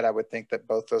top of my head, I would think that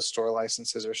both those store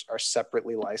licenses are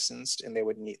separately licensed, and they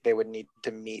would need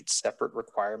to meet separate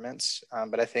requirements.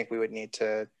 But I think we would need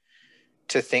to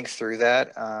think through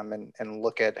that and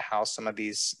look at how some of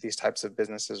these types of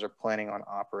businesses are planning on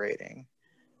operating.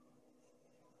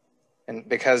 And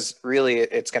because really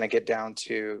it's going to get down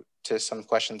to some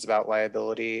questions about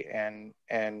liability and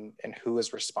who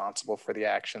is responsible for the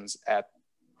actions at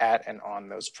and on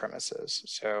those premises.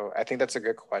 So I think that's a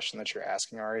good question that you're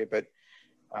asking, Ari, but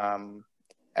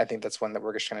I think that's one that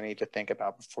we're just going to need to think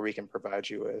about before we can provide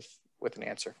you with an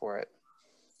answer for it.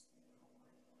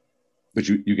 But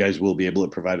you guys will be able to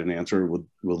provide an answer.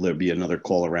 Will there be another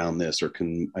call around this, or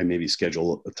can I maybe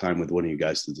schedule a time with one of you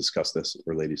guys to discuss this,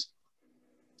 or ladies?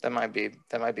 That might be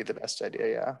the best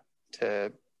idea, yeah.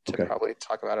 To okay. Probably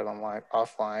talk about it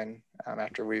offline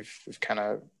after we've kind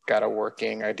of got a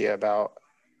working idea about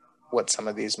what some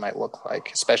of these might look like,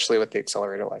 especially with the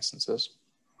accelerator licenses.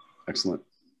 Excellent.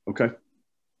 Okay.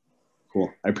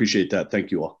 Cool. I appreciate that. Thank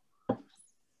you all.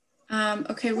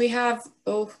 Okay,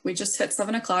 we just hit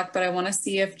 7 o'clock, but I want to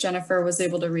see if Jennifer was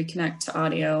able to reconnect to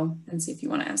audio and see if you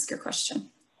want to ask your question.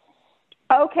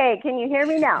 Okay, can you hear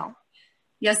me now?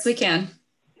 Yes, we can.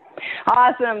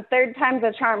 Awesome. Third time's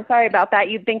a charm. Sorry about that.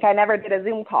 You'd think I never did a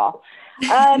Zoom call.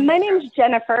 My name is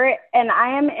Jennifer, and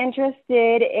I am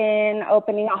interested in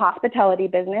opening a hospitality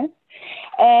business.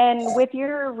 And with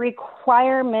your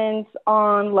requirements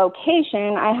on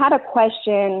location, I had a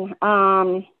question.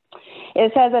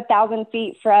 It says 1,000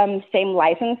 feet from same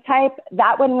license type.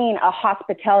 That would mean a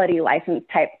hospitality license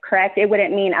type, correct? It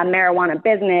wouldn't mean a marijuana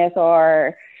business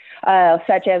or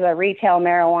such as a retail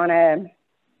marijuana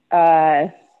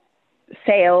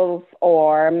sales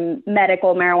or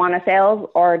medical marijuana sales,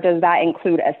 or does that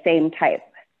include a same type?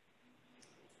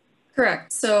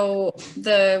 Correct. So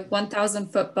the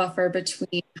 1,000-foot buffer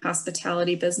between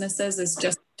hospitality businesses is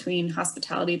just between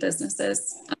hospitality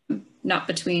businesses, not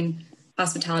between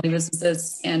hospitality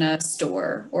businesses and a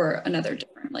store or another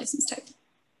different license type.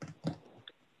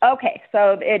 Okay,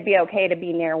 so it'd be okay to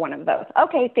be near one of those.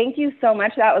 Okay, thank you so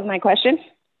much. That was my question.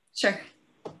 Sure.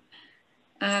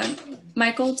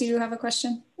 Michael, do you have a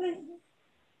question?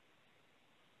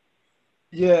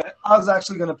 Yeah, I was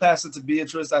actually going to pass it to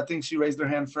Beatrice. I think she raised her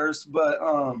hand first, but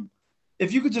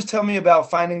if you could just tell me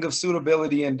about finding of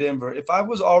suitability in Denver. If I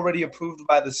was already approved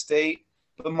by the state,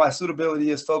 but my suitability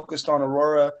is focused on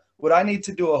Aurora, would I need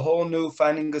to do a whole new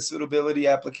finding of suitability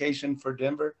application for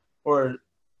Denver? Or,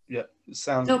 yeah, it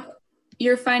sounds. Nope.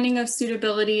 Your finding of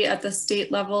suitability at the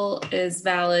state level is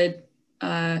valid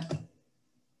in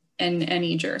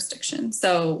any jurisdiction.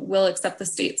 So we'll accept the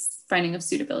state's finding of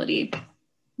suitability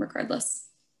regardless.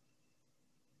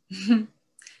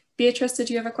 Beatrice, did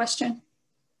you have a question?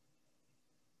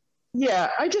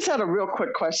 Yeah, I just had a real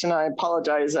quick question. I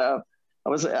apologize. I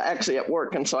was actually at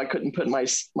work, and so I couldn't put my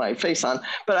face on.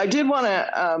 But I did want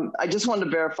to, I just wanted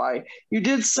to verify. You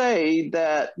did say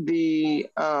that the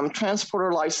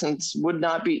transporter license would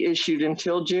not be issued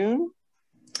until June?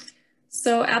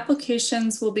 So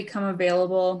applications will become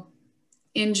available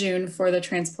in June for the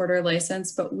transporter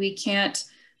license, but we can't,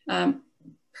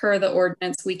 per the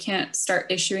ordinance, we can't start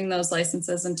issuing those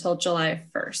licenses until July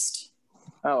 1st.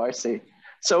 Oh, I see.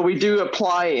 So we do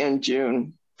apply in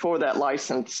June for that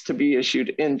license to be issued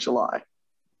in July.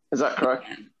 Is that correct?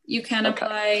 You can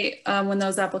apply when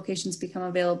those applications become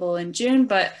available in June,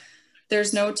 but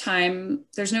there's no time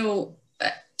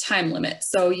limit.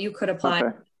 So you could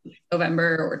apply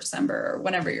November or December or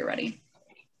whenever you're ready.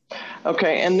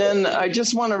 Okay, and then I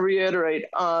just want to reiterate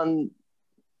on,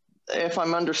 if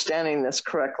I'm understanding this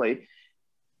correctly,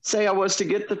 say I was to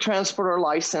get the transporter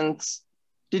license,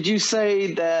 did you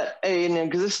say that an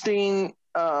existing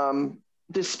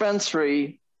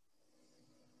dispensary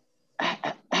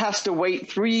has to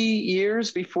wait 3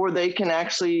 years before they can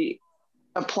actually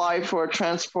apply for a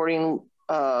transporting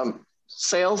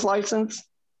sales license?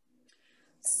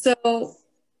 So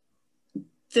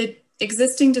the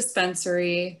existing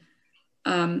dispensary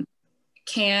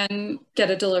can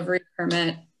get a delivery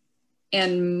permit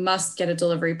and must get a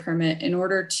delivery permit in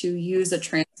order to use a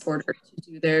transporter to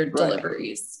do their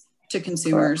deliveries to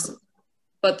consumers. Right.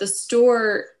 But the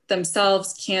store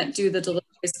themselves can't do the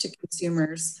deliveries to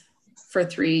consumers for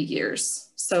 3 years.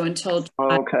 So until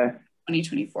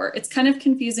 2024. It's kind of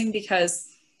confusing because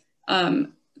the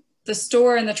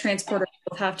store and the transporter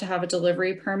both have to have a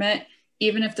delivery permit,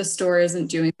 even if the store isn't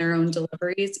doing their own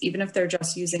deliveries, even if they're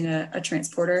just using a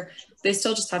transporter, they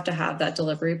still just have to have that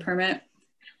delivery permit.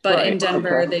 But in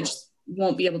Denver, they just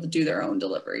won't be able to do their own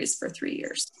deliveries for 3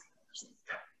 years.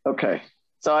 Okay,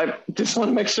 so I just want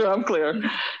to make sure I'm clear.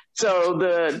 So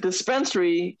the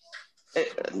dispensary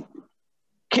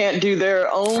can't do their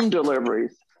own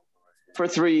deliveries for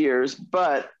 3 years,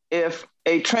 but if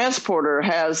a transporter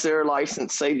has their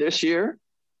license, say this year,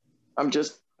 I'm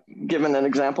just giving an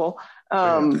example,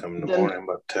 then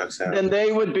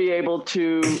they would be able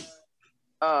to,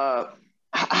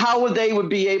 how would they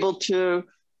be able to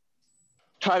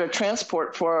try to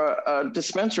transport for a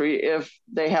dispensary if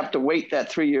they have to wait that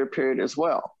 3 year period as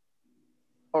well?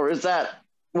 Or is that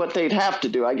what they'd have to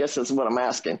do? I guess is what I'm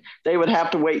asking. They would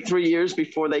have to wait 3 years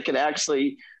before they could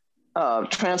actually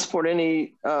transport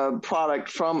any product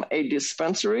from a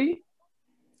dispensary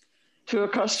to a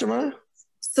customer?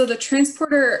 So the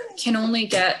transporter can only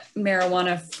get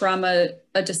marijuana from a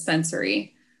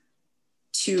dispensary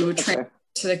to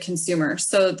to the consumer.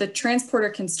 So the transporter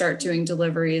can start doing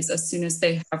deliveries as soon as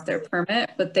they have their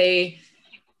permit, but they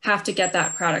have to get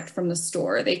that product from the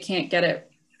store. They can't get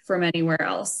it from anywhere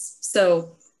else.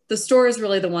 So the store is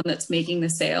really the one that's making the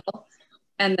sale.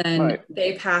 And then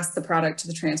they pass the product to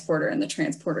the transporter and the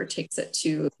transporter takes it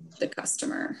to the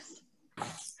customer. How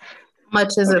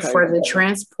much is it for the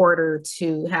transporter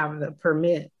to have the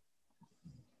permit?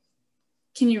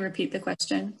 Can you repeat the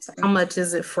question? Sorry. How much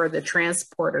is it for the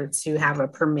transporter to have a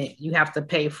permit? You have to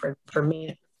pay for the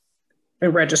permit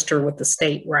and register with the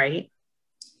state, right?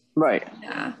 Right.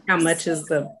 Yeah. How much is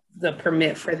the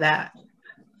permit for that?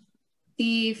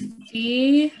 The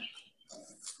fee,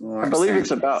 I believe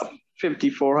it's about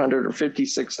 $5,400 or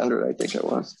 $5,600, I think it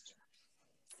was.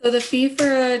 So the fee for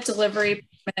a delivery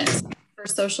permit for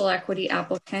social equity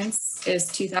applicants is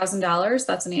 $2,000.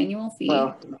 That's an annual fee.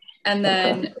 Wow. And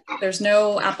then there's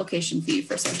no application fee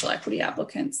for social equity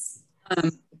applicants.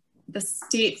 The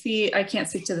state fee, I can't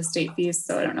speak to the state fees,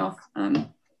 so I don't know if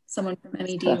someone from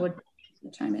NED would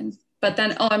chime in. But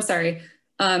then, oh, I'm sorry.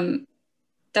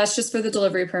 That's just for the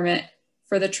delivery permit.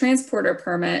 For the transporter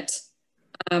permit,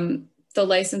 the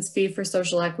license fee for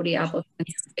social equity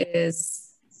applicants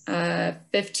is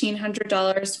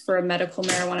 $1,500 for a medical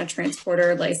marijuana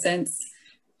transporter license,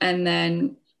 and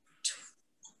then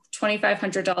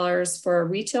 $2,500 for a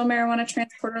retail marijuana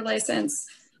transporter license,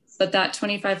 but that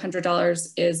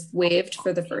 $2,500 is waived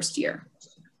for the first year.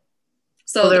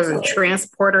 So there's a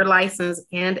transporter license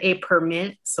and a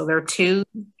permit. So there are two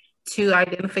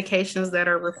identifications that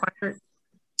are required.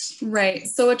 Right.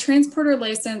 So a transporter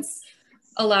license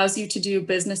allows you to do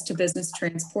business to business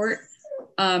transport.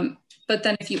 But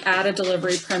then if you add a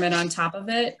delivery permit on top of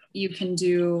it, you can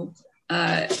do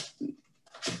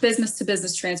business to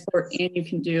business transport, and you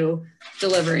can do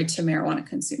delivery to marijuana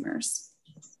consumers.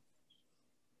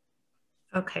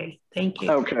 Okay, thank you.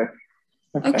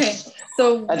 Okay,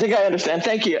 so I think I understand.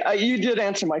 Thank you. You did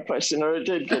answer my question, or it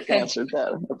did get answered.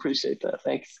 That I appreciate that.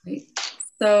 Thanks. Great.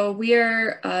 So we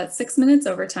are 6 minutes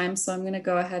over time, so I'm going to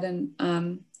go ahead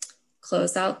and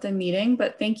close out the meeting.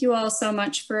 But thank you all so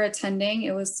much for attending.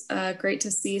 It was great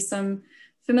to see some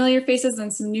familiar faces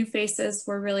and some new faces.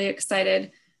 We're really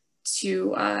excited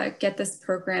to get this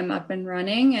program up and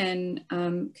running and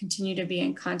continue to be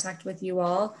in contact with you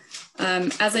all.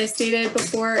 As I stated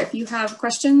before, if you have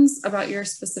questions about your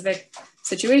specific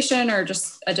situation or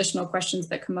just additional questions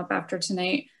that come up after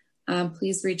tonight,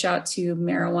 please reach out to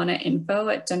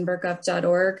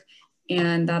marijuanainfo@denvergov.org,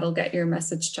 and that'll get your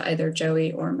message to either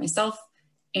Joey or myself,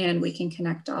 and we can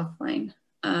connect offline.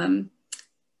 And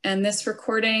this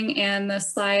recording and the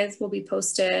slides will be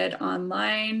posted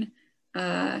online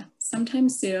sometime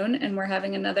soon, and we're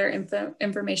having another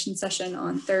information session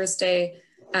on Thursday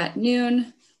at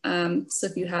noon. So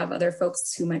if you have other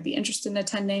folks who might be interested in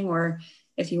attending, or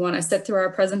if you want to sit through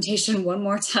our presentation one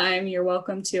more time, you're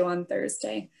welcome to on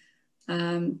Thursday.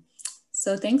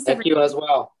 So thanks. Thank you as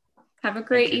well. Have a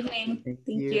great evening. Thank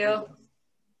you.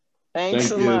 Thanks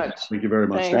so much. Thank you very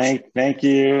much. Thank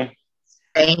you.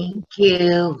 Thank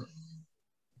you.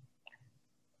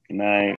 Good night.